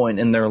one point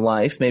in their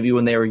life, maybe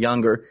when they were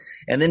younger,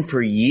 and then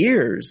for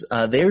years,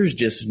 there's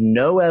just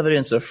no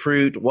evidence of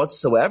fruit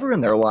whatsoever in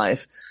their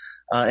life.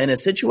 In a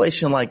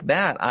situation like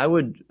that, I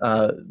would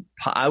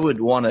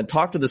want to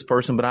talk to this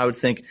person, but I would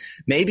think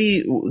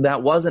maybe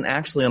that wasn't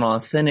actually an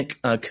authentic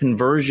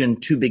conversion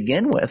to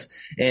begin with.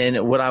 And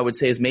what I would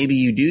say is maybe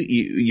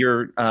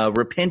you're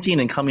repenting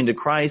and coming to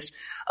Christ.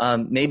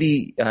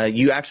 Maybe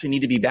you actually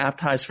need to be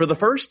baptized for the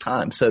first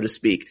time, so to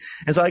speak.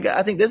 And so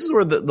I think this is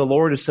where the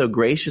Lord is so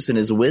gracious in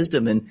His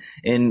wisdom,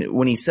 and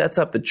when He sets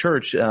up the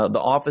church,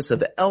 the office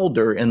of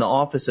elder and the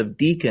office of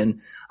deacon,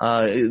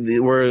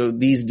 where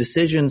these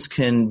decisions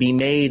can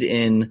be made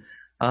in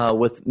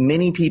with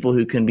many people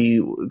who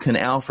can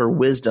offer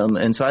wisdom.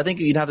 And so I think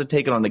you'd have to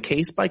take it on a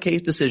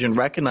case-by-case decision,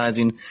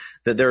 recognizing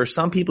that there are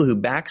some people who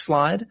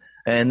backslide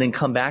and then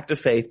come back to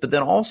faith, but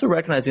then also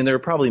recognizing there are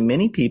probably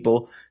many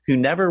people who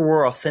never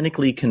were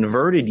authentically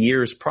converted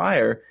years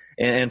prior.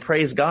 And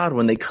praise God,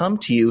 when they come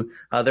to you,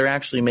 they're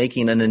actually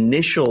making an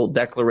initial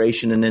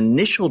declaration, an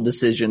initial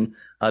decision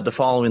to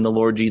following the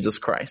Lord Jesus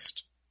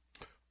Christ.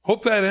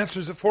 Hope that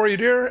answers it for you,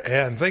 dear.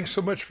 And thanks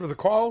so much for the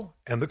call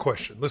and the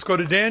question. Let's go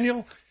to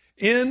Daniel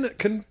in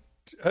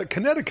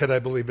Connecticut, I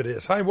believe it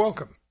is. Hi,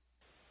 welcome.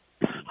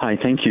 Hi,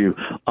 thank you.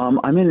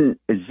 I'm in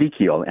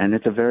Ezekiel, and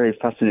it's a very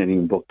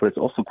fascinating book, but it's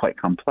also quite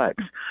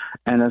complex.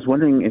 And I was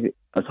wondering,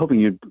 I was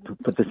hoping you'd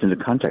put this into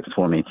context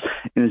for me.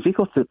 In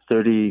Ezekiel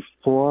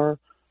 34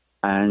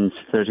 and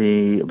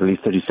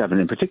 37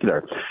 in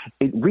particular,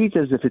 it reads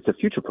as if it's a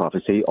future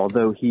prophecy,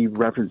 although he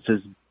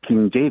references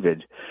King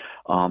David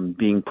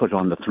being put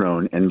on the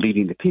throne and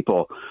leading the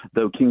people,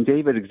 though King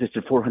David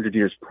existed 400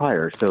 years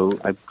prior. So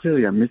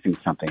clearly I'm missing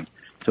something.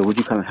 So would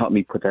you kind of help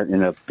me put that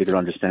in a bigger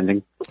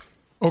understanding?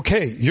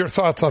 Okay, your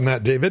thoughts on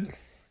that, David?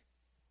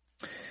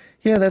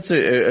 Yeah, that's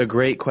a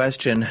great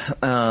question.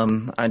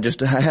 I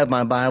have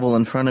my Bible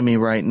in front of me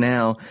right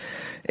now.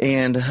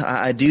 And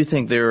I do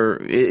think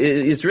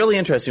it's really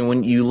interesting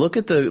when you look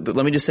at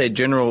let me just say a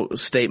general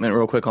statement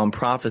real quick on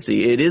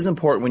prophecy. It is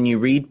important when you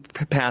read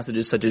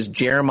passages such as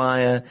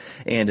Jeremiah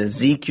and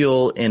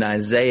Ezekiel and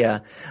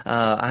Isaiah.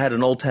 I had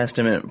an Old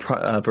Testament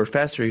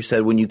professor who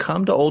said when you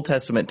come to Old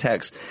Testament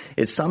texts,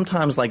 it's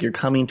sometimes like you're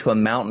coming to a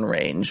mountain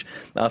range.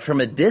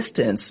 From a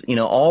distance,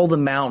 all the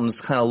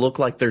mountains kind of look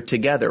like they're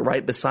together,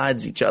 right beside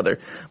each other.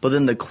 But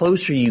then the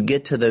closer you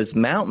get to those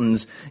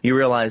mountains, you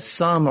realize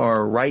some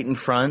are right in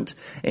front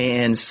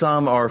and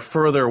some are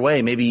further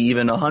away, maybe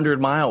even 100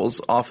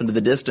 miles off into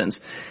the distance.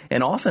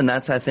 And often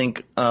that's, I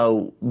think,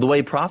 the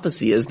way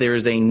prophecy is. There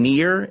is a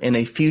near and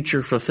a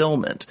future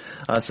fulfillment.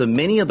 So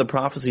many of the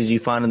prophecies you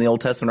find in the Old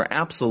Testament are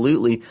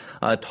absolutely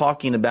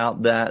talking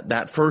about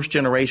that first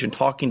generation,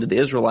 talking to the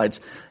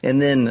Israelites.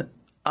 And then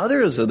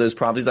others of those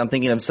prophecies I'm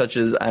thinking of, such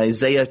as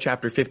Isaiah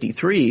chapter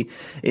 53,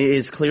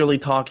 is clearly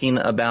talking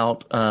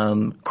about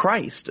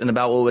Christ and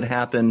about what would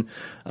happen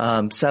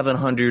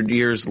 700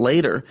 years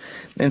later.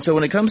 And so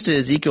when it comes to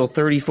Ezekiel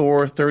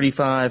 34,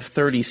 35,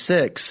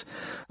 36,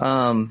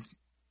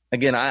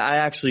 again, I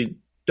actually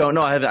don't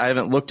know. I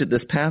haven't looked at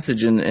this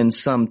passage in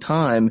some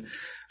time.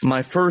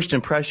 My first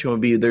impression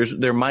would be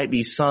there might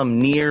be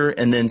some near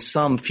and then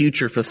some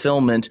future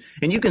fulfillment.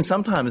 And you can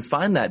sometimes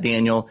find that,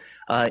 Daniel,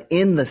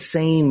 in the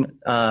same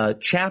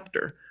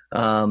chapter.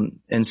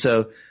 And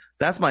so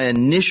that's my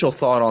initial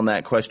thought on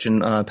that question,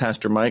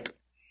 Pastor Mike.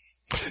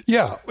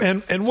 Yeah,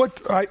 and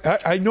what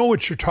I know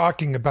what you're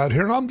talking about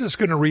here, and I'm just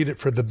going to read it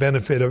for the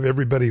benefit of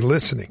everybody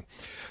listening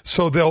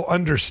so they'll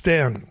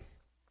understand.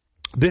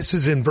 This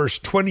is in verse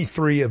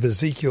 23 of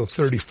Ezekiel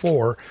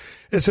 34.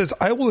 It says,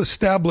 I will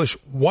establish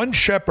one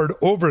shepherd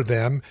over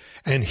them,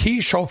 and he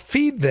shall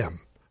feed them.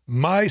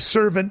 My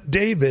servant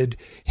David,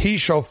 he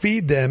shall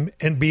feed them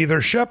and be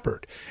their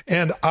shepherd.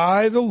 And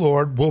I, the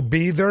Lord, will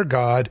be their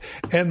God,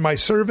 and my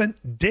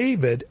servant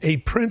David, a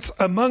prince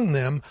among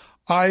them,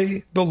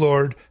 I, the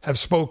Lord, have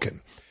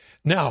spoken.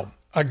 Now,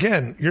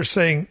 again, you're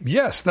saying,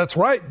 yes, that's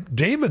right.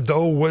 David,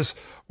 though, was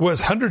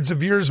hundreds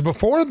of years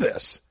before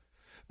this.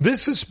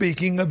 This is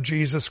speaking of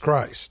Jesus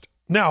Christ.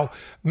 Now,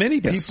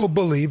 many people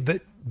believe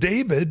that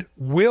David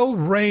will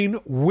reign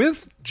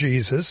with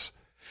Jesus,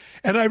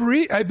 and I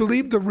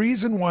believe the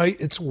reason why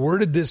it's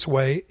worded this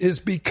way is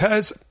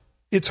because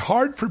it's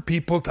hard for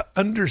people to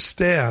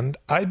understand,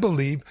 I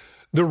believe,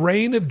 the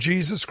reign of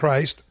Jesus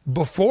Christ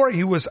before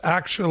he was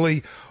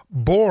actually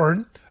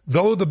born.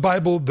 Though the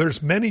Bible,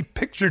 there's many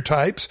picture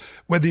types,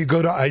 whether you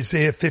go to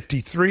Isaiah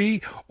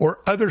 53 or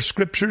other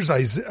scriptures,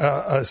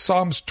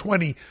 Psalms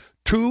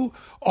 22,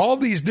 all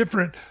these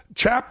different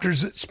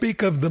chapters that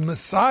speak of the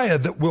Messiah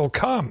that will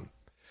come.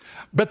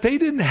 But they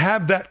didn't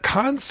have that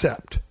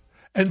concept.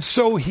 And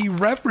so he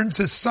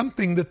references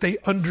something that they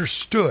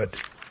understood,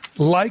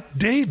 like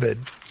David.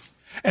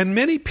 And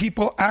many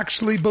people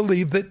actually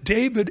believe that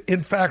David,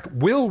 in fact,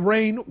 will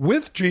reign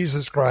with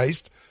Jesus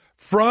Christ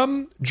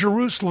from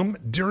Jerusalem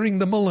during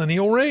the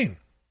millennial reign.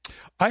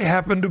 I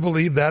happen to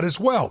believe that as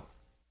well.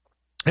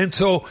 And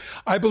so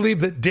I believe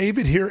that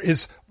David here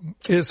is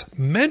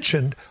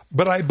mentioned,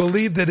 but I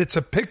believe that it's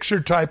a picture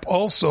type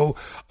also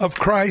of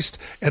Christ.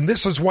 And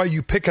this is why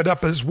you pick it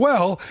up as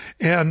well.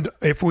 And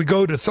if we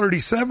go to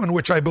 37,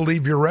 which I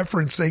believe you're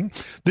referencing,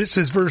 this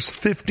is verse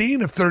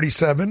 15 of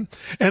 37.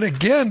 And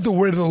again, the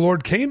word of the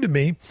Lord came to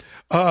me.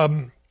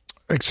 Not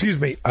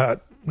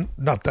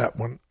that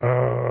one.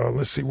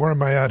 Let's see, where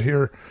am I at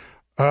here?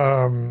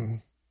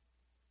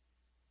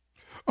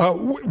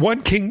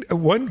 One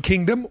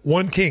kingdom,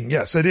 one king.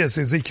 Yes, it is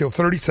Ezekiel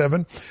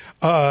 37.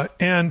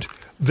 And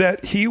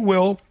that he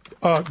will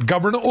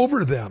govern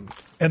over them.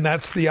 And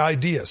that's the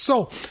idea.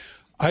 So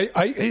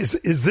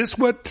is this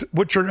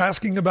what you're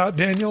asking about,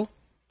 Daniel?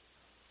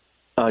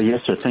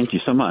 Yes, sir. Thank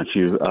you so much.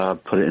 You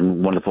put it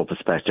in wonderful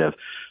perspective.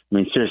 I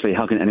mean, seriously,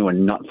 how can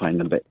anyone not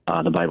find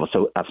the Bible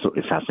so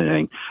absolutely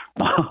fascinating?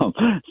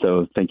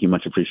 So thank you,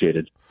 much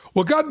appreciated.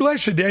 Well, God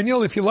bless you,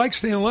 Daniel. If you like,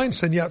 stay in line,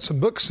 send you out some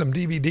books, some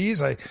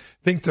DVDs. I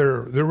think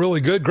they're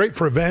really good, great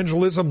for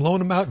evangelism. Loan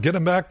them out, get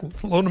them back,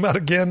 loan them out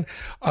again,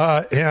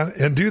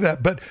 and do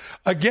that. But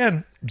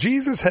again,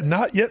 Jesus had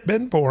not yet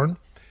been born.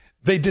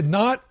 They did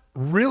not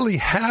really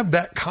have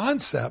that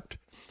concept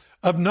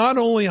of not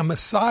only a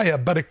Messiah,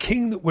 but a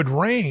king that would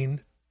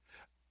reign.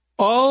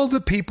 All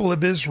the people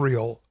of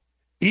Israel,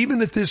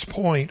 even at this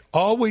point,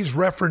 always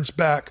reference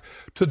back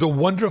to the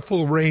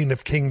wonderful reign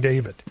of King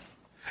David.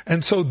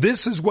 And so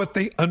this is what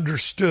they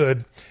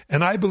understood.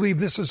 And I believe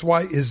this is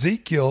why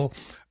Ezekiel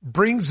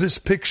brings this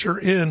picture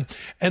in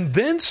and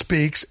then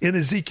speaks in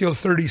Ezekiel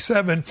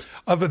 37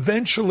 of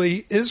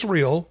eventually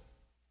Israel,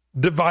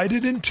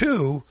 divided in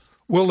two,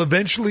 will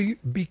eventually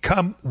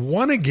become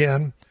one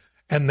again.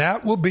 And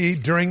that will be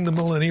during the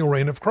millennial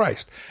reign of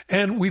Christ.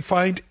 And we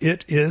find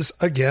it is,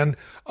 again,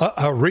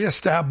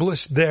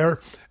 reestablished there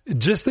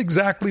just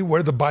exactly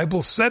where the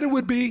Bible said it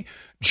would be.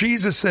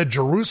 Jesus said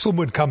Jerusalem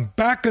would come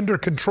back under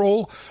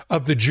control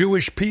of the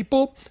Jewish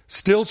people,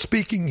 still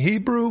speaking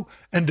Hebrew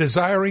and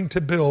desiring to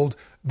build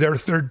their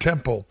third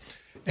temple.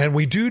 And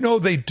we do know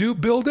they do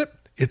build it.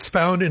 It's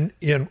found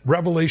in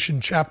Revelation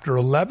chapter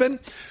 11.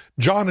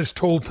 John is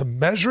told to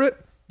measure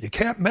it. You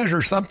can't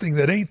measure something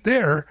that ain't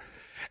there.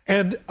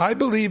 And I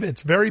believe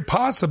it's very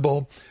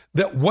possible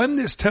that when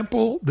this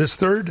temple, this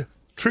third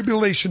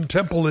tribulation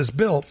temple is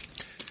built,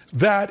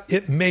 that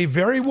it may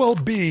very well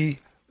be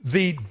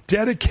the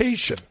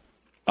dedication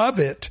of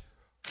it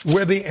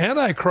where the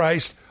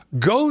Antichrist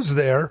goes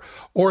there,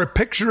 or a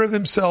picture of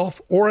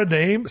himself or a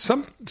name,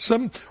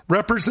 some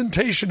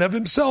representation of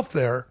himself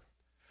there.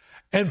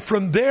 And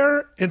from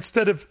there,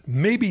 instead of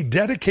maybe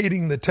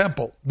dedicating the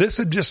temple, this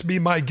would just be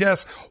my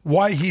guess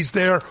why he's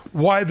there,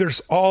 why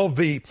there's all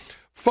the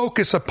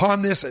focus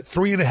upon this at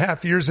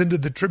 3.5 years into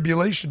the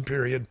tribulation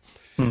period,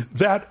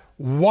 that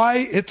why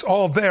it's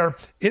all there,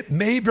 it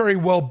may very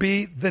well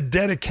be the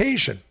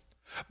dedication.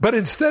 But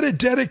instead of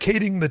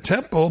dedicating the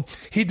temple,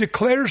 he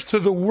declares to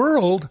the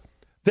world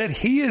that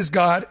he is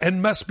God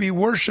and must be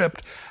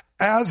worshiped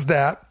as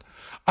that.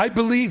 I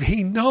believe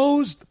he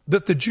knows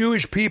that the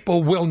Jewish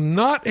people will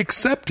not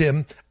accept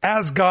him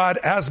as God,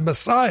 as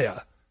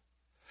Messiah.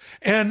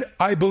 And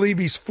I believe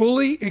he's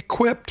fully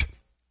equipped,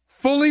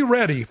 fully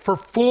ready for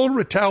full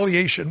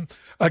retaliation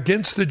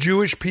against the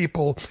Jewish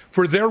people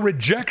for their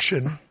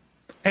rejection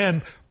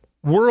and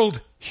world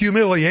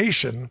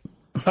humiliation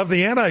of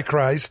the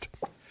Antichrist.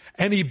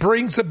 And he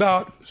brings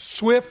about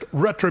swift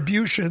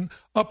retribution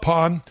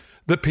upon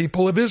the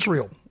people of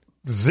Israel.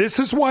 This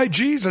is why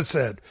Jesus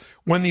said,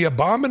 when the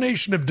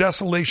abomination of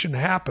desolation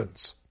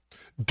happens,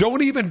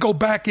 don't even go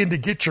back in to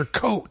get your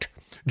coat.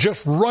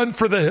 Just run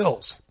for the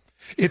hills.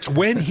 It's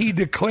when he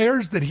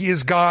declares that he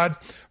is God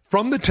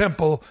from the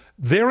temple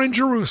there in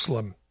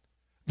Jerusalem.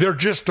 They're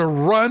just to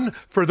run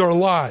for their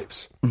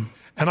lives.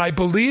 And I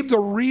believe the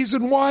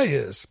reason why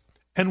is,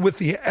 and with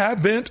the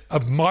advent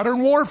of modern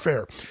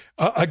warfare,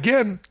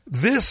 again,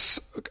 this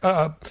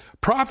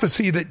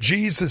prophecy that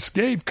Jesus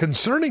gave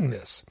concerning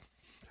this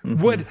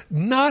would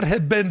not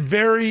have been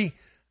very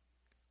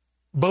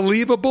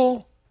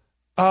believable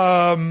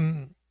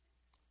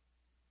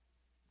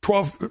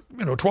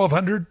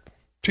 1,200,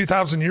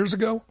 2,000 years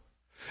ago,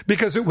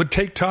 because it would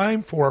take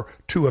time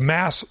to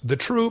amass the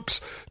troops,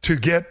 to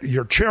get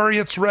your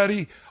chariots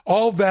ready,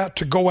 all that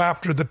to go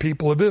after the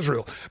people of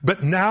Israel.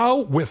 But now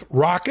with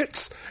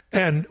rockets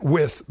and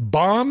with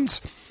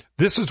bombs,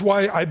 this is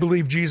why I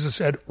believe Jesus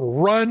said,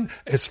 run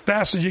as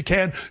fast as you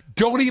can.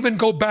 Don't even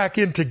go back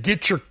in to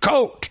get your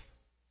coat.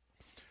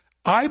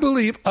 I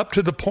believe up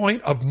to the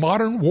point of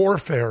modern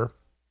warfare,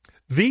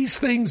 these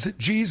things that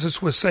Jesus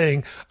was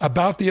saying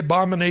about the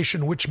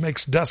abomination which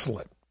makes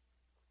desolate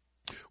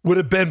would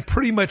have been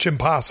pretty much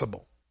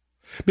impossible,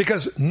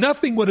 because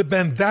nothing would have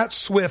been that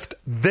swift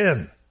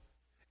then.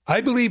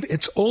 I believe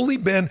it's only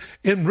been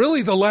in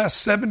really the last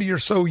 70 or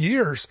so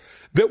years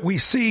that we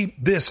see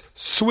this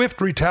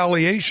swift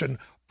retaliation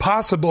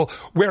possible,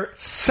 where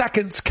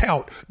seconds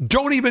count.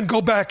 Don't even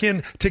go back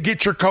in to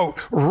get your coat.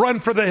 Run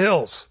for the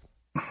hills.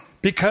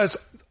 Because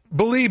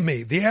believe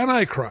me, the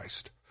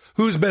Antichrist,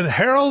 who's been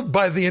heralded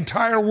by the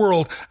entire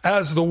world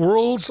as the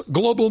world's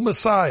global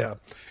Messiah,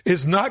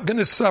 is not going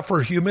to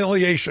suffer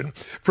humiliation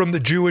from the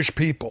Jewish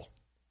people.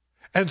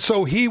 And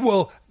so he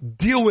will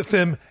deal with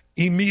them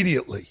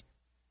immediately.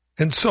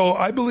 And so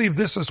I believe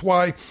this is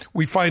why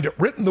we find it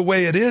written the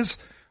way it is.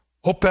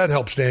 Hope that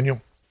helps, Daniel.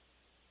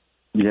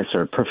 Yes,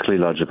 sir. Perfectly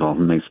logical.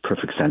 Makes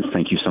perfect sense.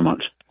 Thank you so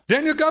much.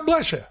 Daniel, God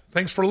bless you.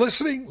 Thanks for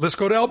listening. Let's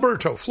go to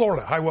Alberto,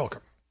 Florida. Hi,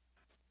 welcome.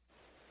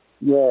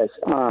 Yes.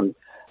 I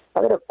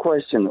got a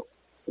question.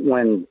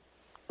 When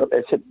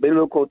it's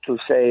biblical to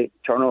say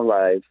eternal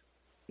life,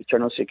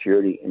 eternal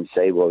security, and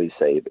save will be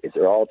saved, is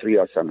there all three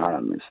are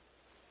synonymous?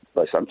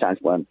 But sometimes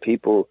when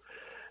people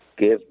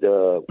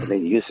when they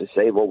use the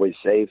save will be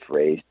saved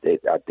phrase,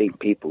 I think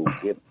people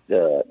give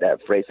that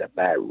phrase a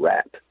bad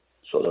rap.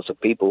 So those are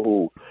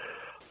people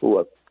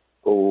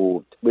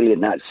who really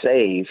not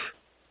saved,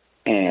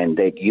 and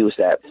they use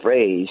that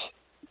phrase,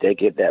 they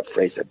give that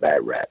phrase a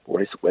bad rap.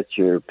 What's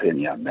your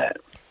opinion on that?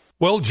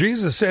 Well,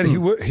 Jesus said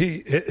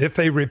if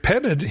they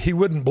repented, he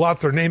wouldn't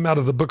blot their name out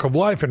of the book of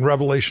life in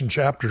Revelation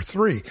chapter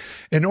 3.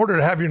 In order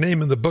to have your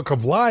name in the book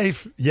of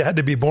life, you had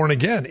to be born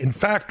again. In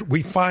fact,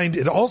 we find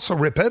it also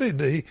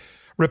repetitively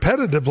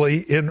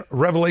in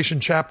Revelation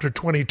chapter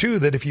 22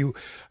 that if you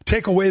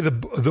take away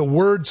the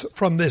words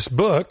from this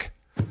book,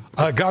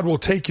 God will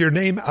take your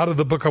name out of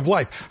the book of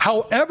life.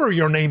 However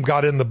your name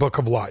got in the book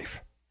of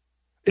life,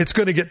 it's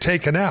going to get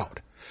taken out.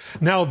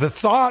 Now, the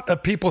thought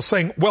of people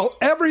saying, well,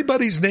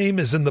 everybody's name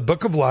is in the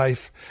book of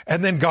life,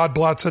 and then God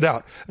blots it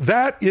out,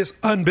 that is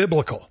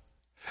unbiblical.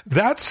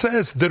 That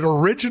says that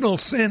original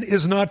sin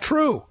is not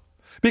true,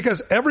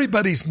 because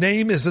everybody's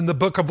name is in the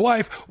book of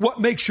life. What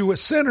makes you a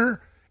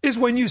sinner is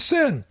when you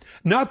sin,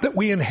 not that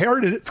we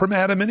inherited it from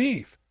Adam and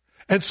Eve.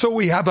 And so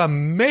we have a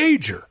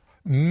major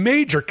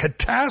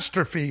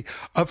catastrophe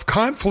of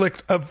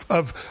conflict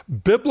of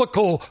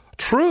biblical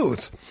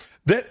truth,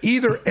 that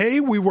either A,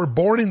 we were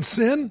born in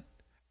sin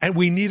and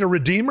we need a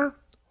redeemer,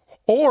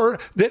 or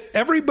that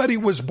everybody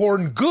was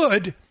born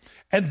good,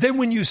 and then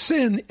when you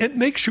sin, it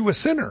makes you a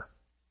sinner.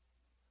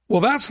 Well,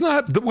 that's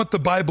not what the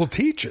Bible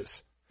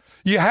teaches.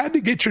 You had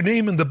to get your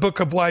name in the book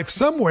of life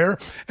somewhere,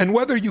 and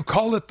whether you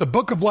call it the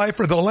book of life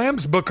or the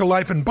Lamb's book of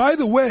life, and by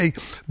the way,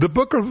 the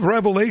book of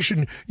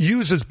Revelation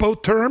uses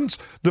both terms.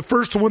 The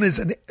first one is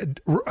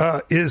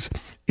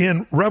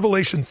in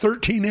Revelation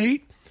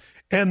 13:8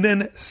 and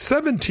then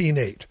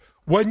 17:8.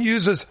 One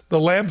uses the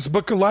Lamb's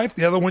book of life,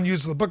 the other one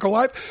uses the book of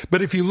life.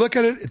 But if you look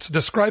at it, it's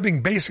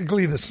describing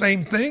basically the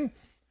same thing.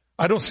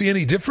 I don't see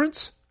any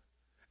difference.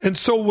 And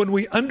so when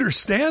we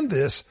understand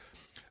this,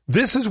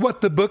 this is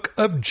what the book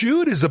of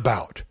Jude is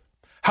about.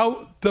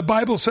 How the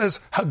Bible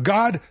says how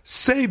God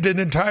saved an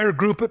entire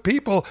group of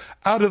people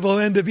out of the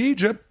land of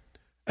Egypt.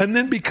 And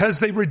then because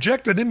they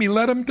rejected him, he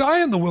let them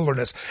die in the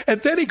wilderness.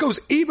 And then he goes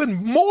even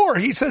more.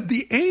 He said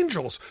the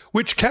angels,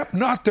 which kept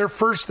not their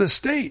first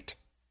estate.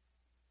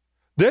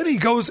 Then he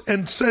goes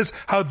and says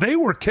how they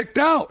were kicked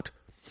out.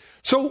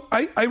 So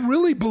I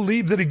really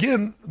believe that,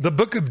 again, the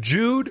book of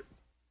Jude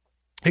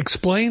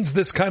explains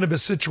this kind of a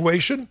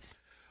situation.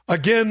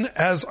 Again,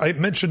 as I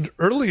mentioned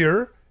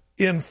earlier,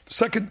 in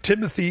 2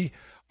 Timothy,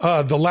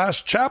 the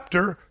last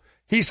chapter,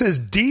 he says,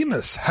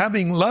 Demas,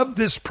 having loved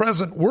this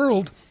present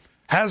world,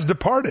 has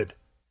departed.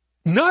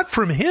 Not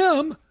from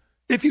him.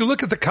 If you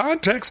look at the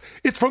context,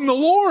 it's from the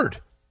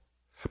Lord.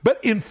 But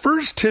in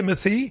 1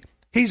 Timothy,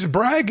 he's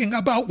bragging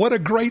about what a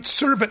great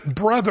servant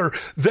brother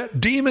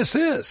that Demas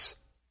is.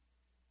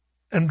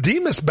 And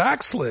Demas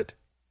backslid.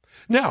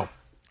 Now,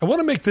 I want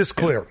to make this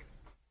clear.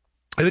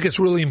 I think it's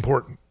really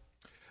important.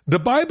 The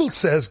Bible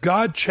says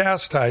God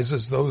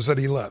chastises those that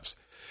he loves.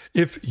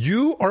 If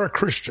you are a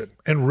Christian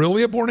and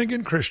really a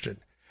born-again Christian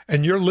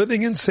and you're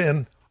living in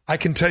sin, I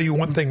can tell you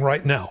one thing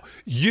right now.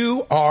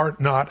 You are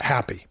not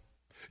happy.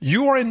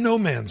 You are in no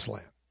man's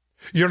land.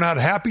 You're not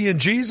happy in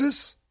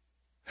Jesus,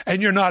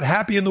 and you're not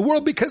happy in the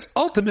world because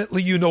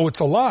ultimately you know it's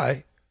a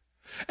lie.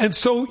 And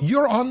so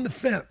you're on the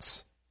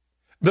fence.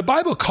 The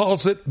Bible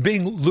calls it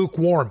being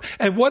lukewarm.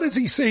 And what does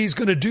he say he's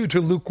going to do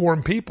to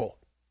lukewarm people?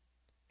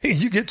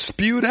 You get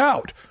spewed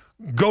out.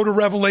 Go to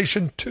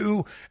Revelation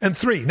 2 and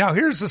 3. Now,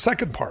 here's the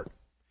second part.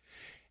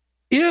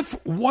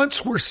 If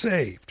once we're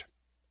saved,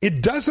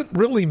 it doesn't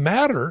really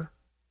matter,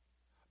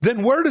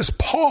 then where does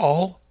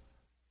Paul,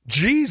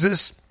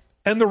 Jesus,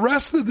 and the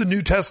rest of the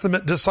New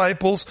Testament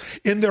disciples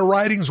in their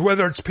writings,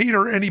 whether it's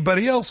Peter or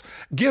anybody else,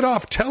 get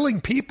off telling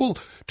people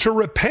to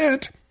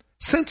repent,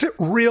 since it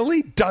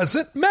really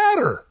doesn't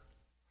matter?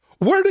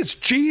 Where does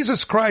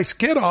Jesus Christ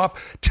get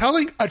off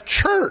telling a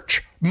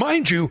church,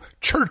 mind you,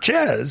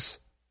 churches,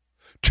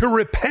 to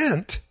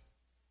repent,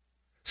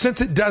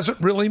 since it doesn't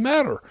really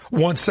matter?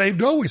 Once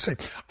saved, always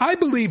saved. I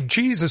believe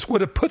Jesus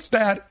would have put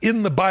that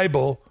in the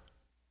Bible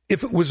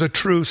if it was a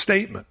true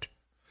statement.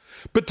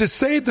 But to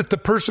say that the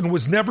person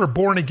was never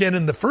born again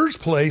in the first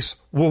place,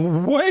 well,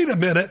 wait a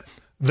minute,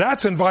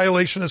 that's in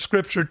violation of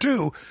Scripture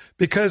too,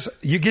 because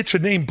you get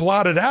your name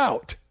blotted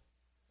out.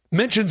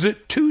 Mentions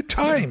it 2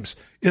 times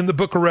in the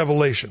book of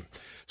Revelation.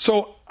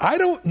 So I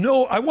don't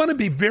know. I want to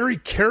be very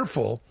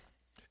careful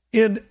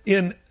in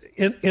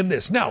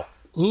this. Now,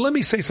 let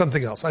me say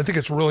something else. I think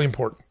it's really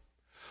important.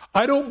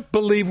 I don't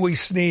believe we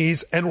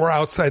sneeze and we're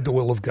outside the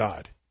will of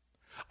God.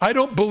 I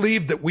don't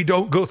believe that we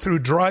don't go through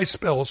dry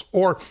spells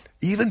or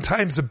even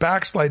times of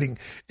backsliding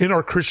in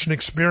our Christian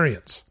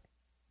experience.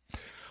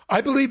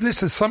 I believe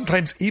this is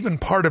sometimes even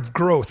part of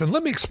growth. And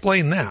let me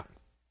explain that.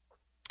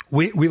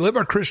 We live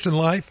our Christian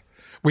life.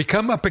 We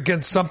come up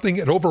against something,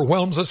 it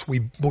overwhelms us.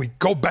 We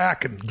go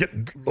back and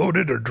get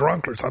loaded or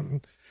drunk or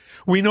something.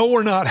 We know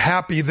we're not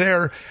happy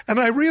there. And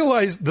I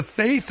realized the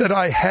faith that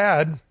I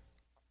had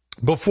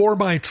before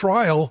my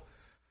trial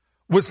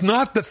was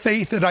not the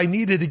faith that I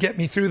needed to get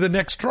me through the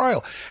next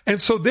trial.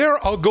 And so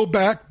there I'll go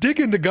back, dig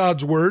into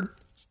God's word.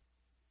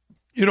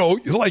 You know,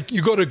 like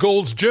you go to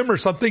Gold's Gym or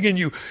something and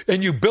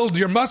you build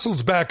your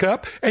muscles back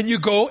up and you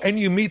go and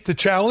you meet the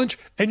challenge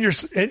and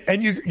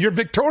you're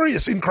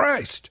victorious in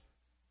Christ.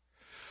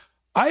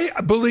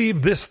 I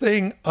believe this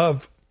thing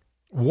of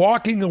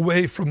walking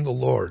away from the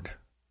Lord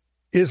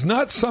is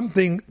not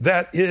something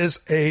that is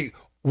a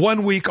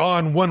 1 week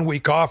on, 1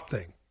 week off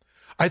thing.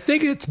 I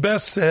think it's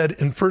best said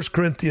in 1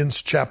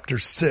 Corinthians chapter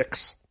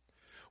 6,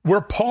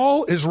 where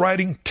Paul is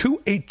writing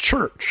to a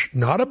church,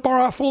 not a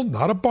brothel,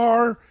 not a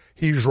bar.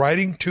 He's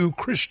writing to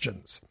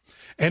Christians.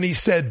 And he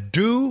said,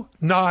 do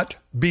not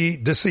be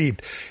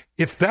deceived.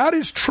 If that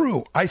is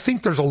true, I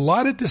think there's a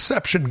lot of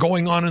deception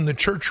going on in the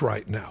church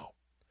right now,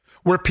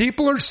 where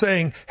people are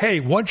saying, hey,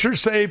 once you're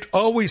saved,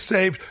 always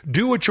saved,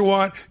 do what you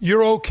want,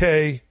 you're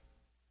okay.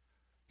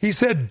 He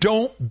said,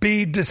 don't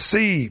be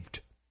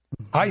deceived.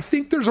 I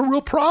think there's a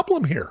real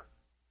problem here.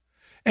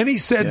 And he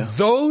said,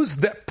 those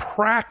that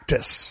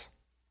practice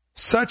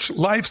such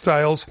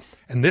lifestyles,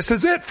 and this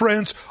is it,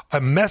 friends,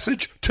 a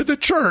message to the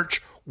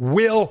church,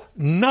 will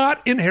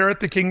not inherit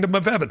the kingdom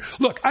of heaven.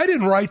 Look, I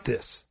didn't write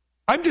this.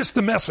 I'm just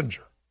the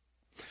messenger.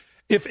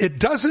 If it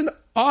doesn't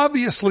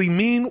obviously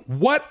mean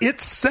what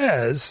it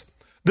says,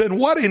 then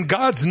what in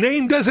God's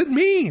name does it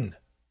mean?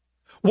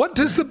 What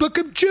does the book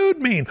of Jude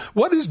mean?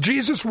 What is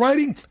Jesus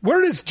writing?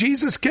 Where does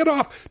Jesus get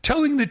off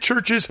telling the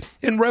churches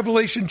in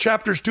Revelation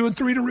chapters 2 and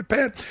 3 to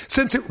repent?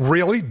 Since it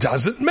really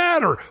doesn't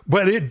matter,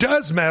 but it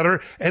does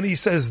matter. And he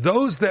says,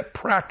 those that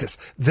practice,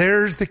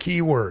 there's the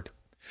key word.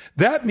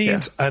 That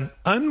means an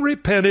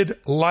unrepented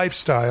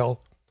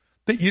lifestyle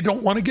that you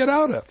don't want to get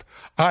out of.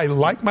 I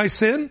like my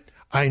sin.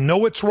 I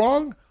know it's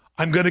wrong.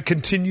 I'm going to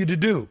continue to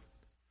do.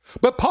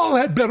 But Paul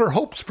had better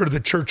hopes for the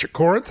church at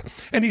Corinth.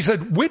 And he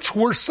said, which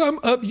were some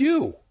of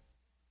you?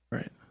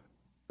 Right.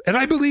 And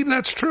I believe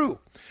that's true.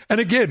 And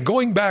again,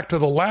 going back to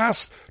the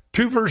last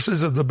 2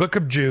 verses of the book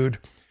of Jude,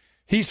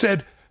 he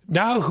said,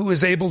 now who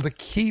is able to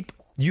keep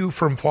you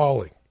from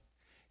falling?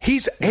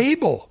 He's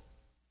able.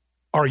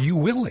 Are you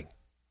willing?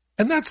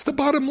 And that's the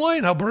bottom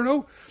line,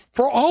 Alberto,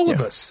 for all of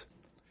us.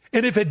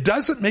 And if it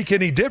doesn't make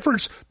any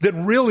difference,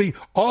 then really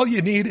all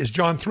you need is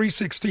John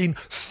 3:16.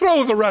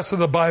 Throw the rest of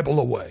the Bible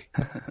away,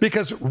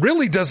 because it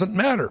really doesn't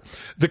matter.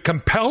 The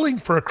compelling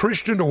for a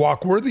Christian to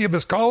walk worthy of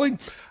his calling,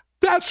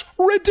 that's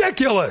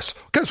ridiculous,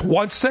 because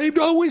once saved,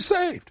 always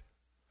saved.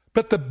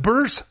 But the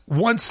verse,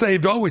 once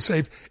saved, always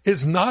saved,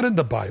 is not in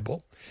the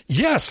Bible.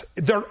 Yes,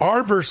 there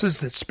are verses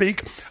that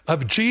speak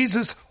of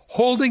Jesus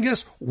holding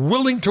us,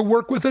 willing to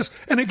work with us,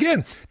 and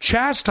again,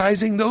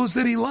 chastising those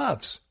that he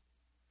loves.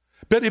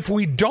 But if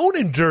we don't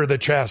endure the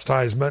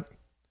chastisement,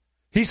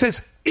 he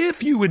says,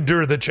 if you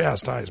endure the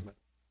chastisement.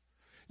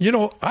 You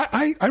know,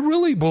 I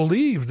really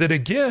believe that,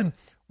 again,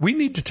 we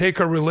need to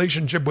take our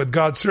relationship with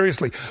God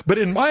seriously. But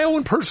in my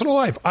own personal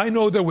life, I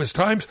know there was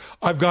times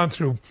I've gone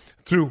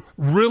through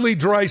really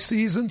dry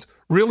seasons,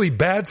 really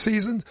bad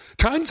seasons,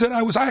 times that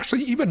I was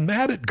actually even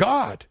mad at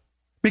God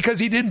because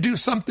he didn't do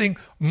something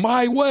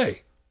my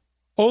way,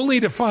 only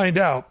to find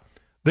out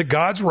that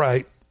God's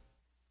right,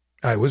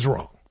 I was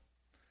wrong.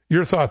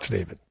 Your thoughts,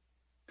 David?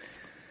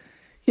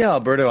 Yeah,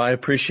 Alberto, I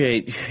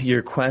appreciate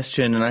your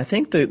question, and I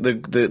think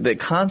the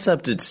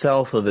concept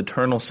itself of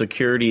eternal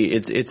security,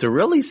 it's a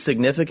really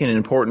significant and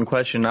important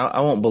question.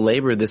 I won't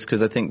belabor this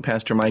because I think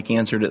Pastor Mike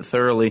answered it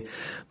thoroughly,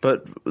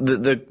 but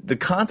the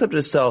concept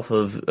itself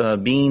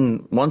of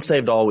being once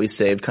saved, always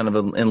saved, kind of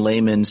in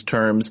layman's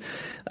terms,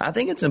 I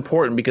think it's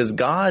important because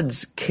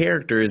God's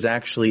character is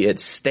actually at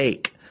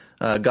stake.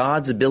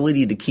 God's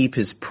ability to keep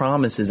his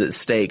promises at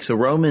stake. So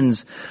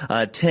Romans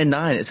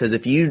 10:9, it says,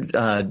 if you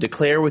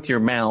declare with your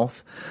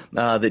mouth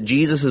that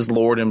Jesus is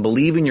Lord and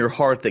believe in your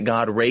heart that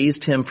God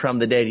raised him from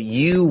the dead,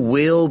 you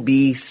will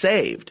be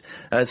saved.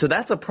 So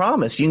that's a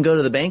promise you can go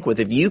to the bank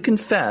with. If you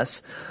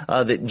confess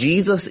that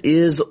Jesus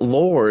is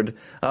Lord,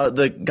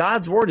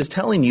 God's word is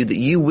telling you that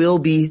you will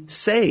be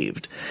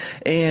saved.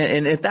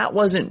 And if that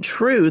wasn't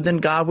true, then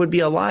God would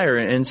be a liar.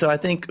 And so I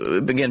think,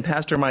 again,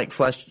 Pastor Mike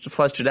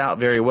fleshed it out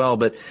very well,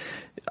 but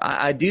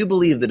I do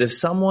believe that if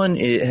someone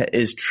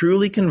is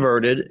truly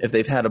converted, if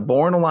they've had a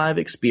born alive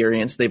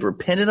experience, they've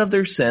repented of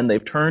their sin,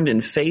 they've turned in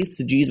faith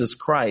to Jesus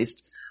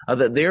Christ,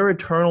 that their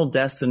eternal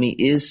destiny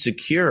is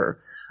secure.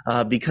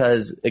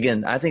 Because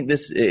again, I think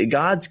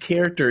God's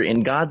character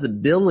and God's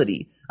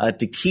ability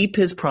to keep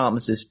his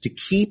promises, to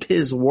keep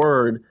his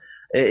word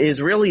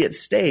is really at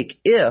stake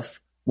if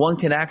one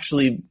can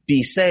actually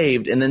be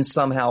saved and then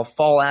somehow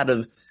fall out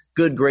of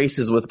good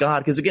graces with God.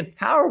 Because again,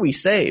 how are we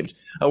saved?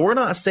 We're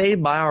not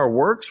saved by our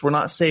works. We're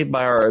not saved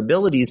by our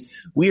abilities.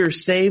 We are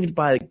saved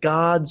by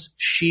God's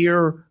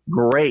sheer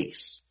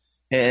grace.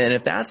 And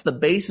if that's the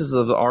basis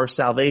of our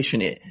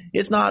salvation,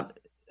 it's not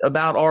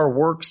about our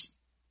works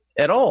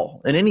at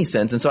all in any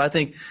sense. And so I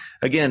think,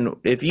 again,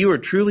 if you are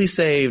truly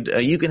saved,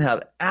 you can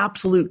have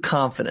absolute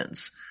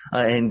confidence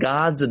in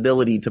God's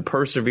ability to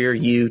persevere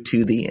you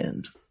to the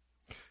end.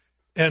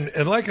 And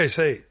like I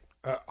say,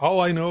 all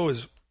I know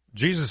is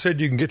Jesus said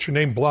you can get your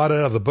name blotted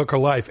out of the book of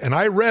life. And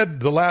I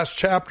read the last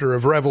chapter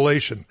of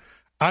Revelation.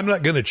 I'm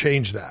not going to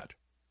change that.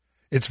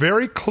 It's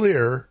very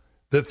clear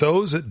that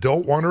those that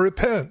don't want to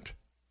repent,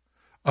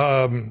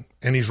 and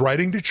he's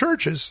writing to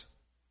churches,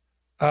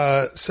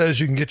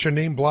 says you can get your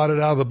name blotted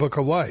out of the book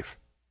of life.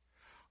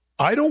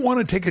 I don't want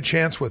to take a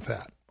chance with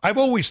that. I've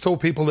always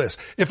told people this.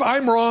 If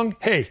I'm wrong,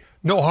 hey,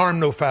 no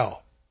harm, no foul.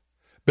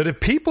 But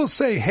if people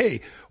say, hey,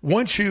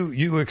 once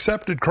you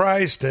accepted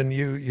Christ and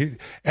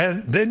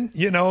and then,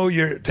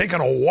 you're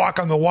taking a walk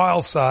on the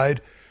wild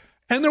side,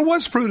 and there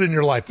was fruit in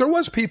your life, there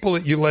was people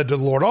that you led to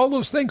the Lord, all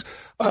those things.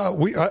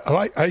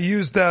 I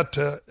used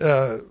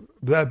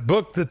that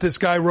book that this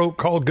guy wrote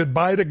called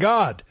Goodbye to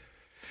God.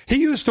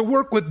 He used to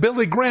work with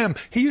Billy Graham.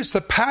 He used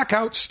to pack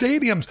out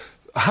stadiums.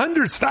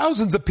 Hundreds,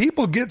 thousands of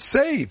people get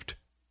saved.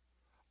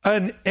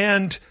 And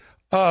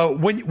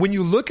when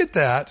you look at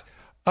that,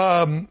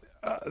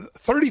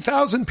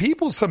 30,000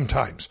 people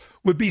sometimes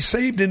would be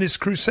saved in his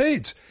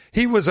crusades.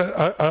 He was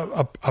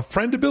a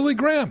friend of Billy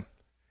Graham,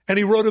 and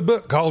he wrote a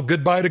book called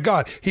Goodbye to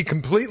God. He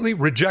completely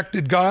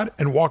rejected God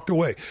and walked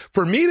away.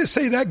 For me to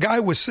say that guy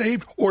was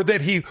saved or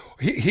that he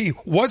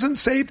wasn't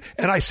saved,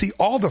 and I see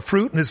all the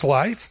fruit in his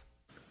life,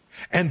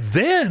 and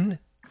then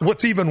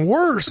what's even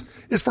worse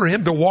is for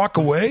him to walk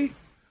away.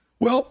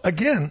 Well,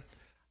 again,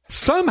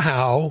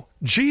 somehow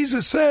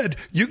Jesus said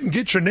you can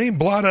get your name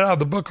blotted out of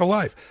the book of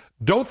life.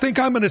 Don't think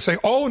I'm going to say,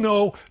 oh,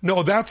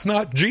 no, that's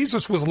not,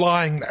 Jesus was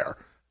lying there.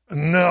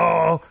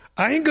 No,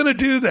 I ain't going to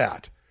do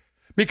that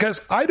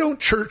because I don't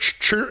teach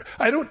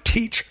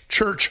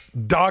church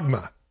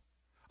dogma.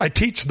 I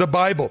teach the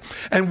Bible.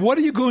 And what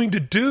are you going to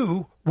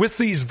do with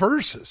these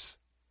verses?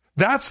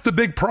 That's the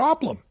big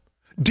problem.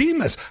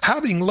 Demas,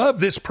 having loved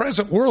this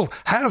present world,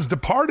 has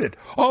departed.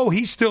 Oh,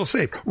 he's still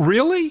saved.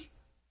 Really?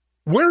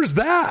 Where's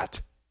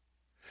that?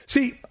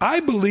 See, I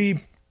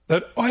believe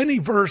that any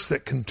verse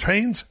that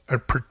contains or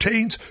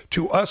pertains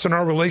to us and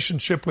our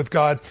relationship with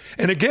God,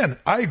 and again,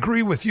 I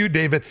agree with you,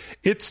 David,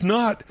 it's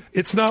not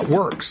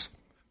works,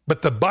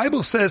 but the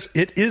Bible says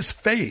it is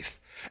faith,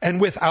 and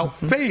without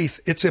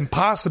faith, it's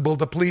impossible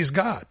to please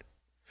God.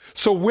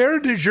 So where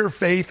does your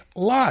faith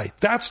lie?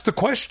 That's the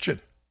question.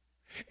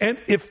 And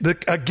if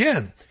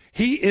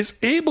he is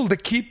able to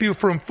keep you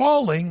from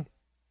falling,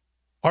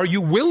 are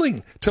you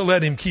willing to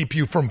let him keep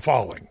you from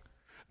falling?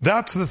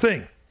 That's the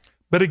thing.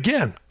 But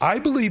again, I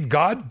believe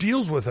God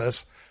deals with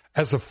us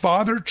as a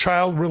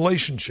father-child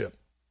relationship.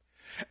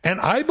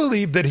 And I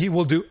believe that he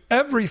will do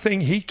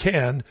everything he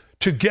can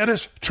to get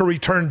us to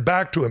return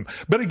back to him.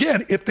 But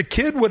again, if the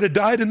kid would have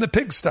died in the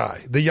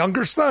pigsty, the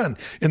younger son,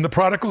 in the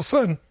prodigal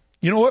son,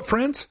 you know what,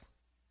 friends?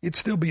 He'd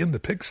still be in the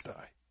pigsty.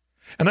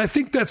 And I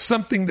think that's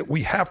something that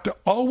we have to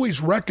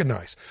always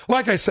recognize.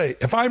 Like I say,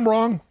 if I'm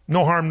wrong,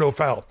 no harm, no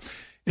foul.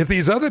 If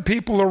these other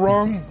people are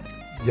wrong,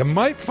 you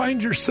might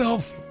find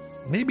yourself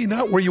maybe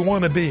not where you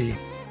want to be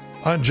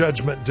on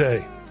Judgment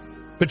Day.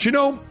 But you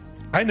know,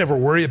 I never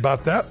worry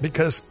about that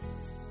because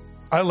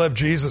I love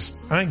Jesus.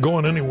 I ain't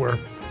going anywhere.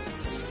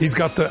 He's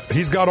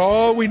got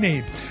all we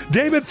need.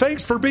 David,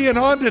 thanks for being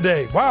on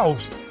today. Wow.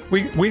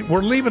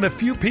 We're leaving a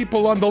few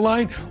people on the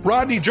line.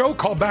 Rodney Joe,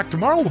 call back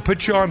tomorrow. We'll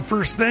put you on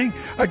first thing.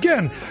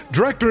 Again,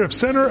 Director of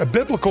Center of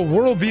Biblical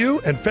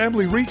Worldview and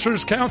Family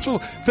Research Council.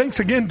 Thanks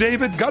again,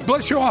 David. God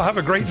bless you all. Have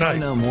a great night. To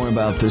find out more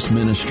about this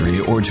ministry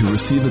or to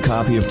receive a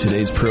copy of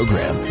today's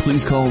program,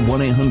 please call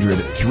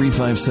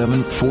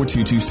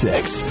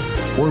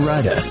 1-800-357-4226 or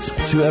write us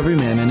to Every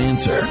Man an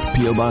Answer,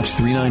 P.O. Box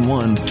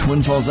 391,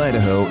 Twin Falls,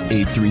 Idaho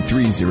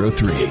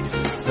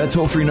 83303. That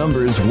toll-free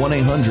number is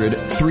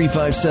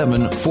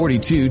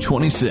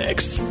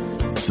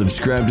 1-800-357-4226.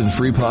 Subscribe to the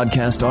free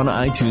podcast on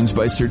iTunes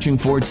by searching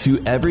for To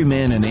Every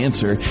Man an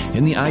Answer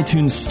in the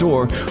iTunes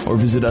store or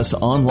visit us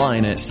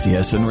online at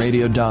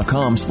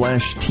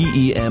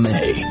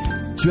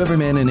csnradio.com/TEMA. To Every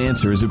Man an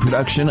Answer is a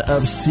production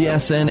of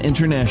CSN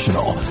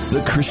International,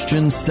 the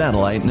Christian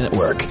Satellite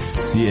Network.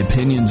 The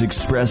opinions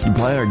expressed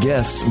by our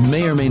guests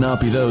may or may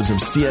not be those of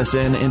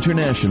CSN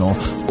International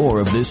or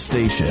of this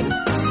station.